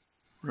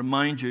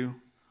 remind you,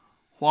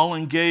 while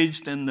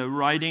engaged in the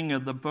writing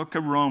of the book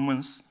of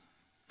Romans,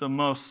 the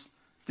most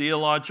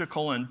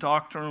theological and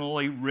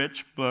doctrinally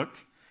rich book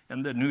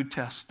in the New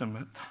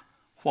Testament,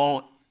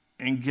 while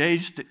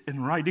engaged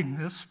in writing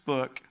this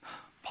book,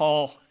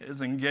 Paul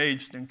is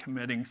engaged in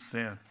committing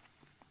sin.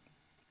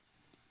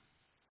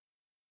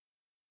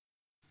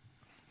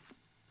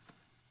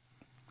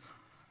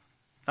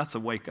 That's a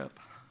wake-up.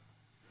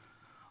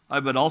 I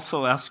would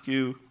also ask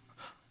you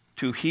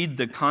to heed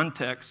the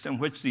context in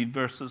which these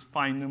verses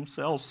find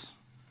themselves.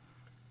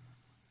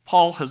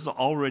 Paul has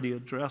already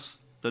addressed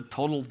the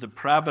total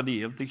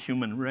depravity of the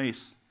human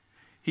race.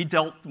 He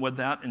dealt with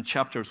that in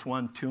chapters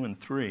 1, 2, and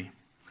 3.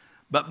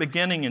 But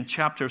beginning in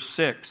chapter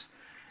 6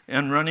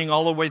 and running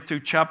all the way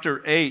through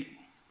chapter 8,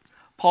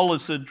 Paul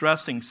is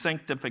addressing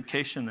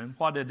sanctification and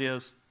what it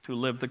is to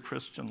live the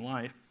Christian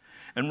life.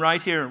 And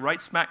right here,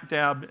 right smack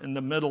dab in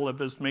the middle of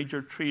his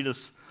major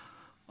treatise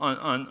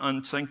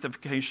on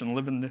sanctification,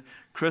 living the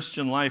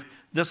Christian life,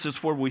 this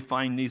is where we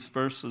find these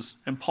verses.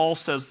 And Paul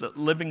says that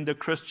living the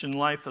Christian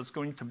life is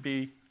going to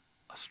be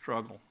a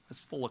struggle. It's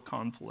full of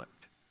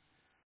conflict.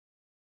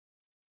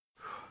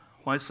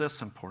 Why is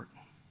this important?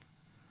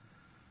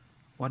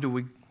 Why do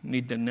we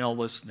need to nail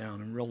this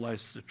down and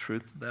realize the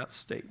truth of that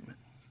statement?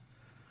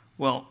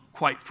 Well,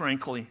 quite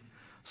frankly,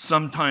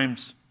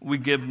 sometimes we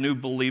give new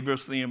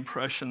believers the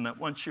impression that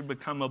once you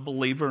become a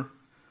believer,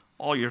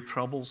 all your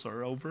troubles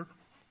are over.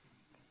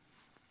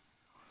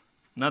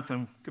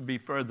 Nothing could be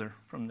further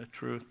from the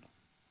truth.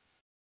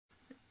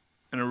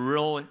 In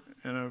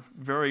a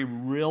very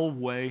real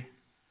way,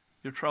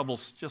 your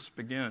troubles just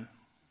begin.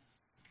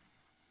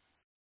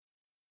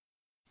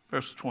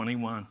 Verse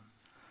 21.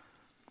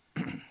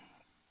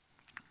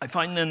 I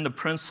find then the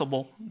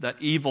principle that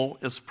evil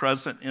is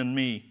present in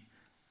me,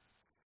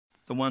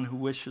 the one who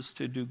wishes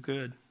to do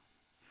good.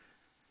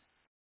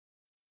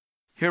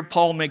 Here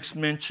Paul makes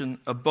mention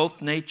of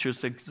both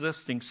natures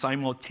existing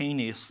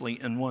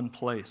simultaneously in one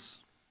place,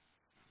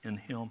 in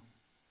him.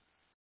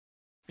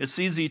 It's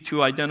easy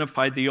to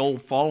identify the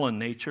old fallen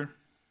nature.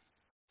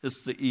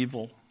 It's the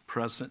evil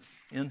present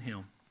in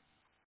him.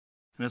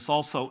 And it's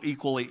also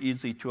equally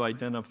easy to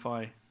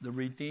identify the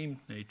redeemed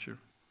nature.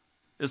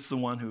 It's the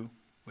one who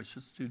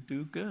wishes to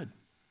do good.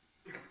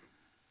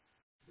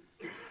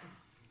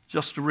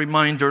 Just a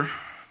reminder,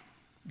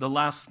 the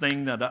last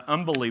thing that an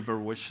unbeliever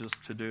wishes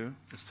to do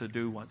is to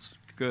do what's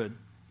good.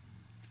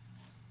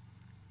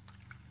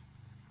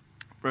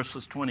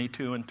 Verses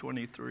 22 and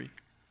 23.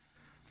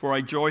 For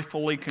I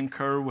joyfully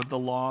concur with the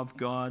law of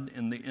God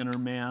in the inner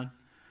man,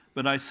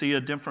 but I see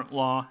a different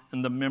law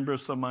in the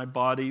members of my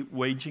body,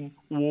 waging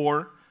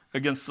war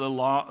against the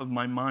law of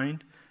my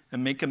mind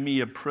and making me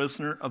a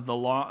prisoner of the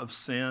law of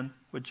sin,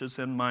 which is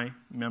in my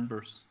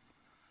members.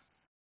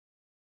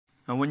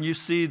 Now, when you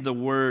see the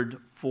word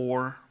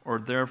for or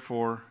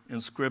therefore in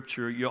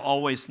Scripture, you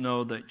always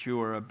know that you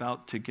are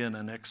about to get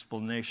an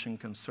explanation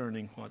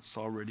concerning what's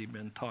already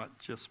been taught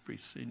just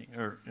preceding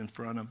or in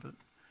front of it.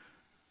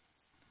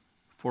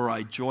 For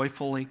I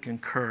joyfully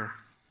concur.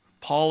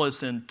 Paul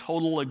is in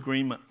total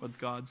agreement with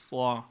God's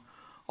law,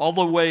 all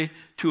the way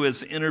to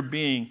his inner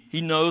being.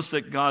 He knows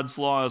that God's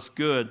law is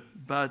good,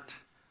 but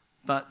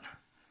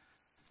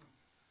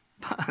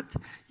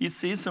he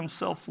sees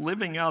himself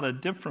living out a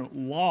different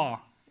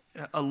law,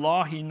 a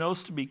law he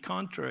knows to be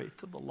contrary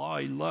to the law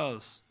he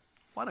loves.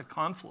 What a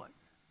conflict.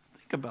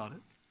 Think about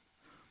it.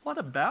 What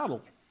a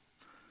battle.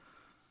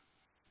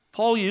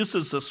 Paul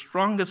uses the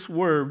strongest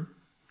word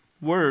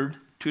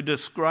to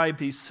describe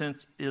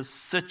his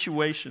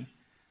situation.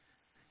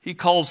 He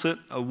calls it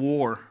a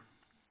war.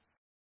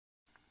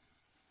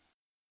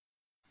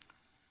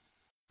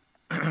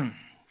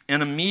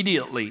 And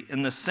immediately,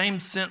 in the same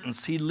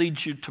sentence, he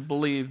leads you to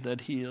believe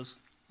that he has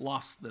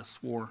lost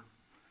this war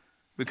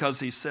because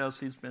he says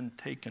he's been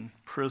taken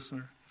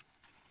prisoner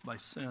by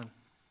sin.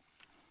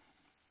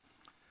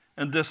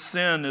 And this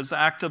sin is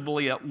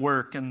actively at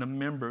work in the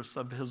members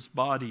of his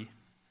body.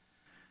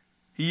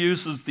 He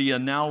uses the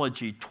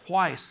analogy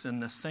twice in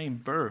the same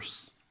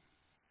verse.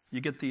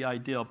 You get the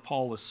idea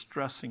Paul is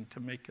stressing to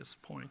make his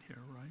point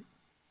here, right?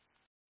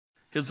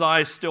 His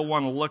eyes still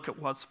want to look at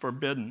what's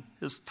forbidden.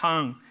 His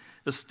tongue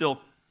is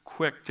still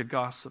quick to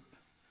gossip.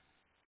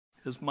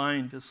 His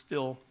mind is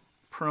still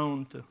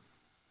prone to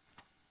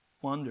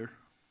wonder.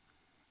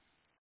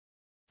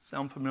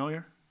 Sound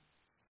familiar?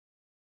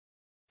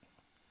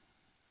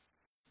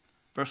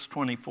 Verse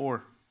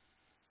 24.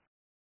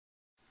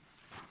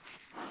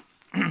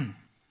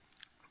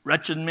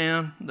 Wretched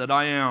man that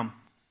I am!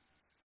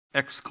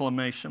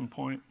 Exclamation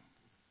point.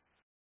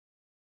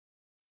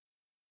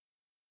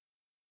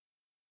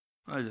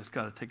 I just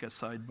got to take a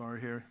sidebar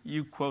here.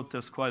 You quote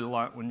this quite a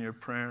lot when you're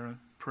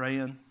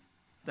praying.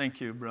 Thank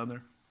you,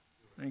 brother.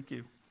 Thank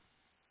you.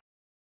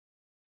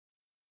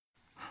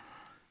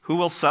 Who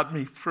will set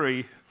me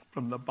free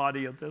from the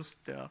body of this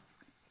death?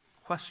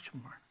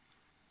 Question mark.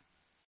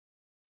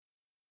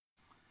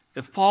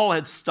 If Paul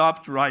had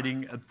stopped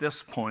writing at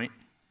this point,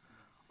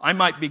 I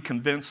might be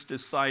convinced to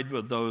side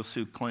with those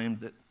who claim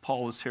that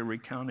Paul is here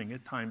recounting a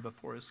time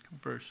before his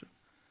conversion.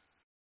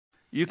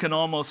 You can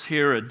almost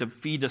hear a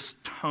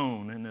defeatist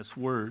tone in his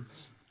words.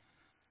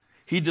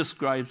 He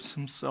describes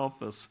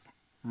himself as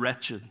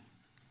wretched.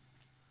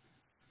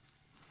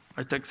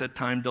 I took the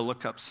time to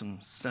look up some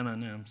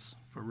synonyms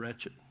for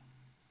wretched.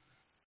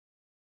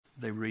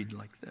 They read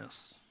like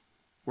this: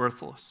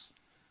 worthless,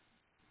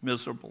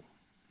 miserable,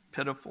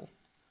 pitiful,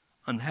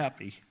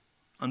 unhappy,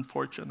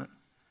 unfortunate,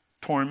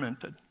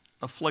 tormented,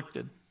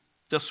 afflicted,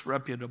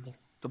 disreputable,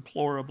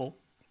 deplorable.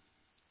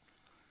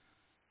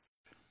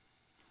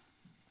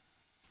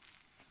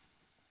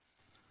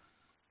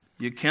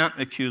 You can't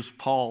accuse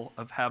Paul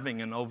of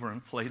having an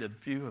overinflated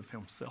view of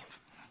himself.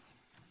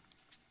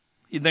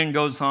 He then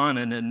goes on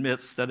and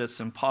admits that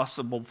it's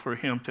impossible for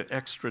him to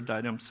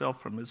extradite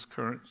himself from his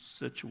current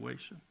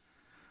situation.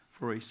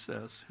 For he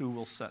says, who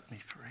will set me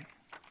free?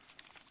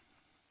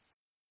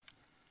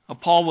 Now,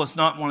 Paul was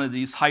not one of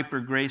these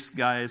hyper-grace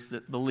guys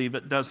that believe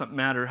it doesn't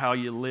matter how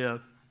you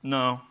live.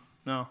 No.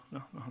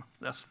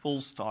 That's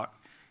fool's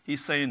talk.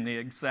 He's saying the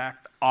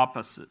exact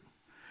opposite.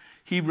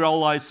 He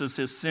realizes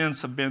his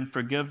sins have been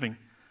forgiven.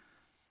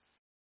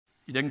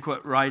 He didn't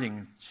quit writing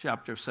in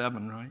chapter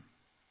 7, right?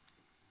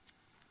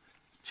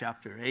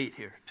 Chapter 8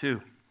 here,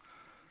 too.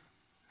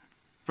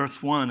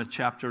 Verse 1 of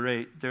chapter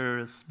 8, there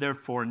is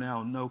therefore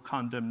now no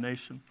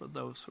condemnation for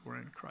those who are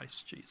in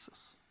Christ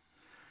Jesus.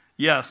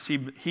 Yes,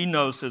 he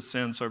knows his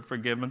sins are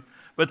forgiven,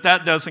 but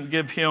that doesn't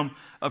give him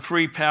a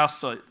free pass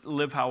to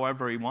live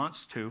however he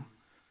wants to.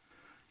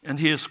 And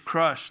he is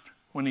crushed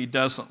when he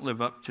doesn't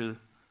live up to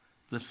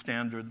the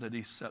standard that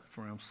he set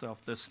for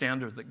himself, the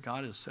standard that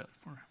God has set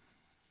for him.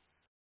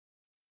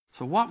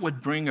 So what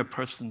would bring a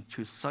person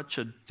to such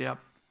a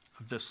depth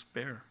of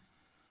despair?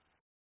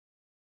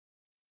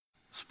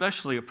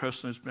 Especially a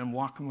person who's been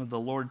walking with the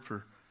Lord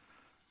for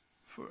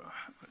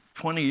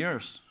 20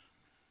 years.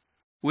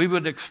 We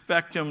would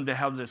expect him to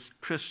have this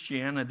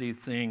Christianity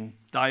thing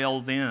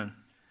dialed in.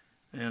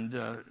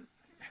 And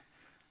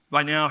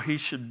by now he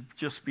should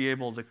just be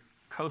able to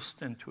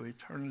coast into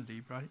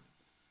eternity, right?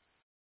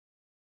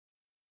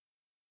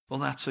 Well,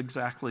 that's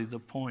exactly the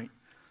point.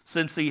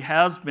 Since he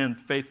has been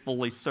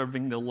faithfully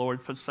serving the Lord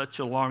for such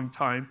a long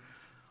time,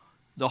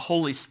 the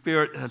Holy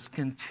Spirit has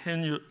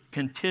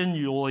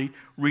continually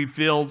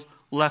revealed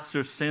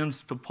lesser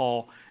sins to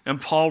Paul.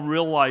 And Paul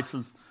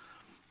realizes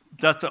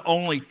that the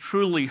only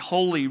truly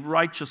holy,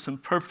 righteous,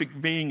 and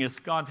perfect being is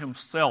God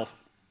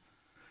himself.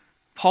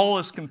 Paul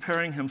is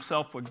comparing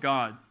himself with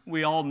God.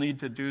 We all need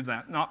to do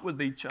that, not with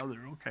each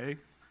other, okay?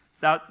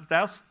 That's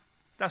the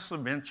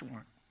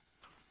benchmark.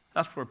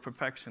 That's where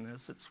perfection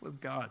is. It's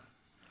with God.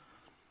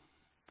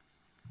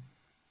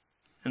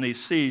 And he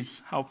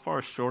sees how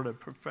far short of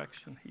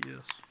perfection he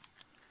is.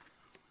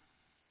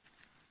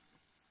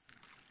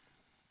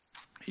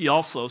 He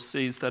also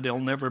sees that he'll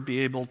never be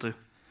able to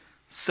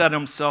set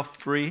himself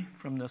free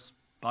from this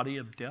body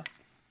of death.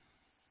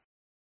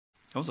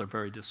 Those are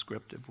very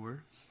descriptive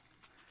words.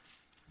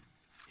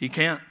 He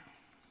can't.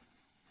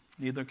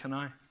 Neither can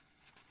I.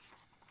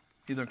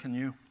 Neither can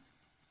you.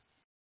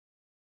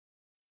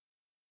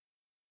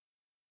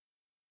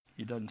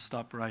 He doesn't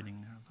stop writing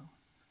there, though.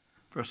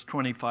 Verse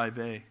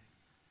 25a.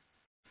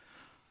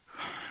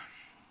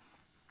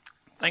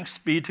 Thanks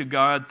be to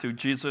God through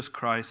Jesus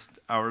Christ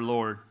our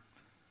Lord.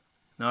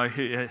 Now,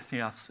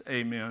 yes,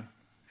 amen.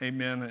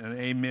 Amen and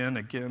amen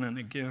again and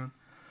again.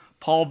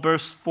 Paul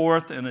bursts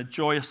forth in a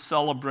joyous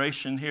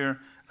celebration here,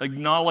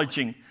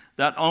 acknowledging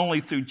that only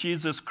through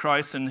Jesus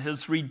Christ and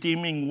his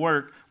redeeming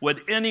work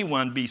would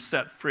anyone be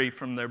set free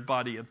from their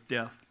body of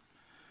death.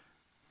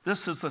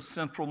 This is the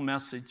central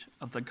message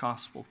of the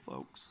gospel,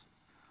 folks.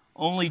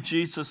 Only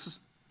Jesus,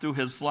 through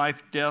his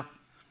life, death,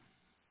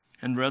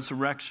 and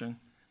resurrection,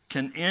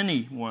 can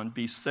anyone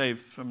be saved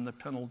from the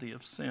penalty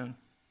of sin.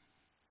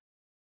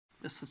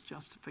 This is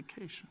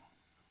justification.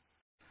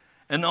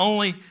 And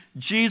only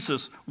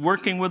Jesus,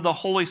 working with the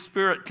Holy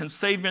Spirit, can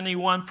save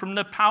anyone from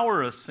the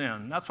power of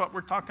sin. That's what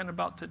we're talking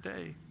about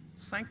today,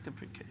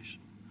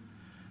 sanctification.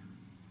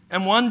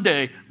 And one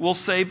day, we'll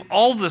save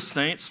all the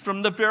saints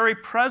from the very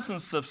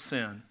presence of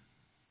sin,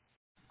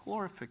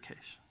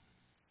 glorification.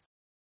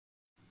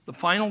 The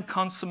final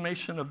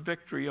consummation of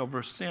victory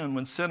over sin,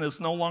 when sin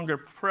is no longer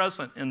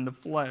present in the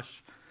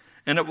flesh.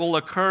 And it will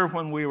occur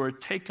when we were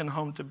taken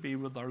home to be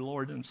with our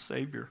Lord and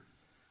Savior.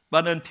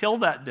 But until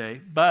that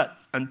day,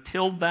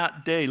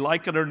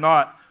 like it or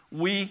not,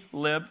 we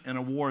live in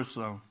a war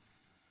zone.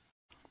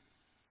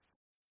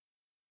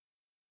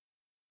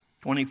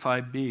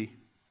 25b.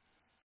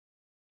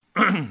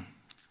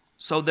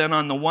 So then,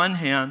 on the one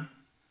hand,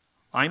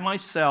 I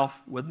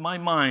myself, with my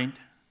mind,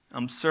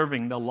 am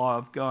serving the law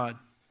of God.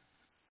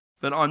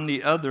 But on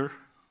the other,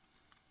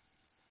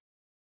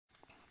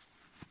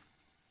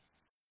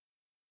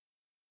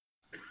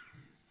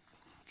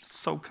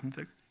 so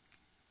convicted.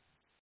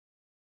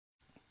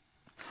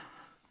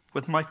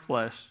 With my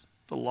flesh,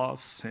 the law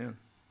of sin.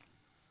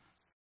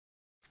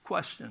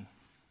 Question.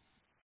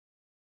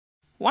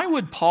 Why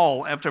would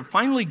Paul, after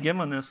finally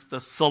giving us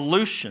the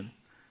solution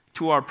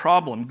to our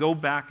problem, go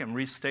back and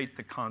restate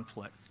the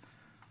conflict?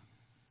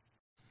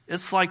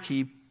 It's like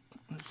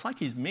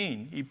he's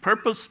mean. He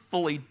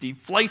purposefully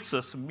deflates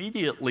us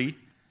immediately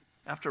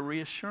after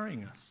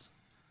reassuring us.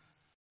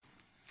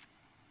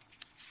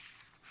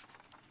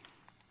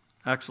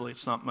 Actually,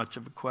 it's not much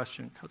of a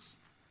question because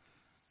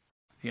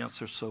the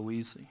answer is so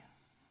easy.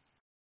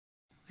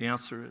 The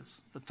answer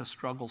is that the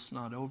struggle's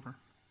not over.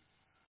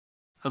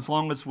 As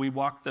long as we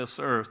walk this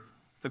earth,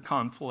 the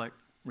conflict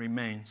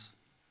remains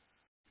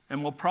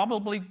and will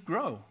probably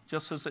grow,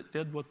 just as it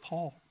did with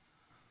Paul.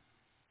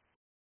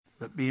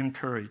 But be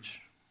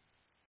encouraged.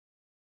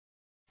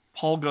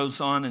 Paul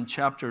goes on in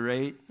chapter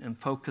 8 and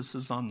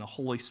focuses on the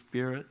Holy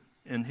Spirit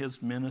and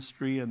his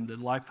ministry and the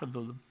life of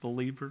the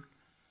believer,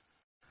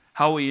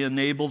 how he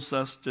enables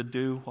us to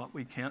do what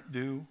we can't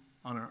do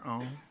on our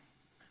own.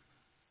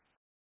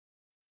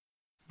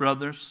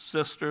 Brothers,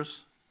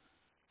 sisters,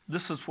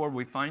 this is where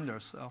we find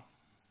ourselves,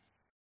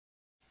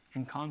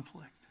 in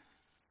conflict.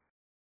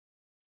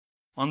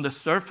 On the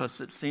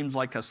surface, it seems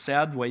like a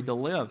sad way to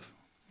live.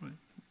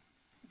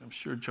 I'm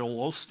sure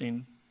Joel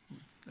Osteen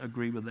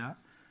agreed with that.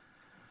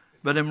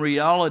 But in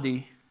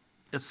reality,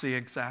 it's the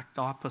exact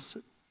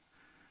opposite.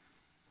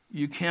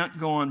 You can't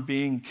go on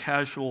being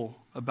casual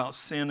about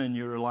sin in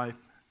your life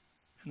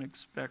and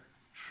expect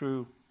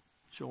true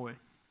joy.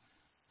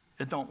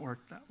 It don't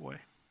work that way.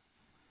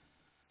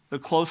 The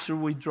closer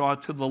we draw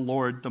to the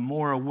Lord, the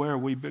more aware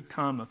we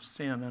become of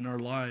sin in our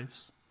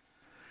lives.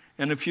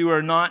 And if you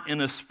are not in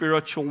a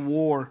spiritual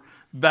war,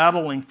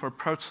 battling for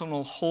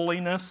personal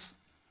holiness,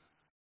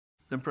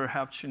 then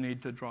perhaps you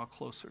need to draw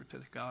closer to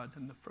God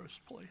in the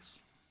first place.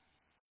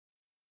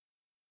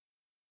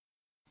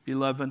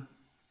 Beloved,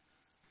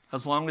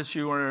 as long as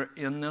you are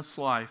in this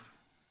life,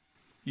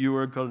 you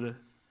are going to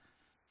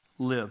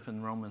live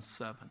in Romans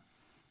 7.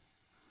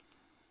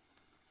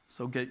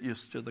 So get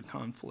used to the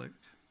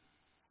conflict.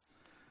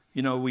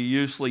 You know, we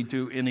usually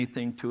do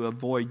anything to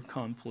avoid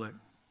conflict.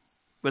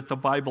 But the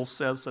Bible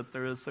says that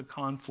there is a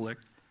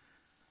conflict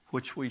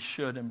which we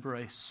should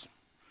embrace,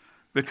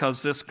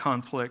 because this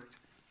conflict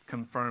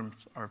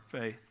confirms our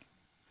faith.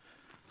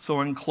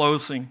 So in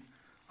closing,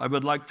 I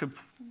would like to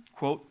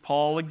quote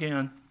Paul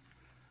again.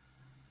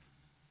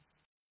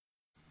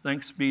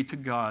 Thanks be to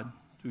God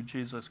through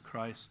Jesus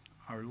Christ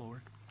our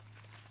Lord.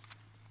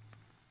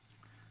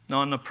 Now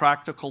on the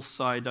practical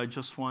side, I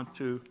just want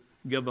to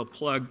give a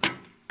plug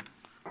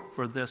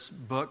for this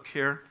book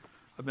here.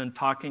 I've been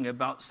talking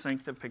about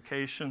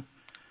sanctification,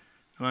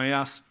 and I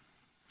asked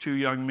two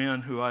young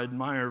men who I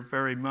admire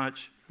very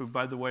much, who,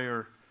 by the way,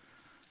 are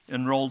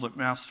enrolled at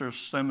Master's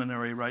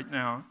Seminary right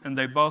now, and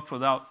they both,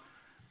 without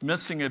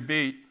missing a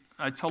beat,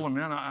 I told them,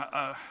 man,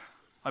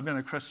 I've been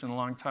a Christian a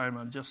long time.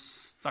 I'm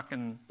just stuck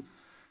in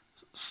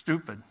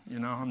stupid,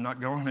 I'm not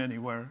going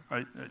anywhere.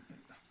 And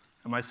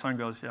my son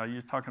goes, yeah,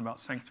 you're talking about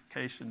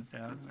sanctification,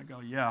 Dad? And I go,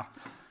 yeah.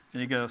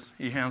 And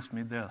he hands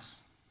me this.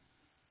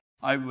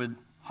 I would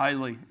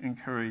highly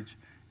encourage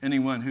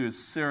anyone who is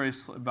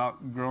serious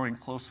about growing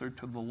closer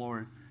to the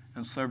Lord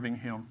and serving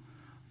Him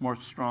more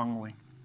strongly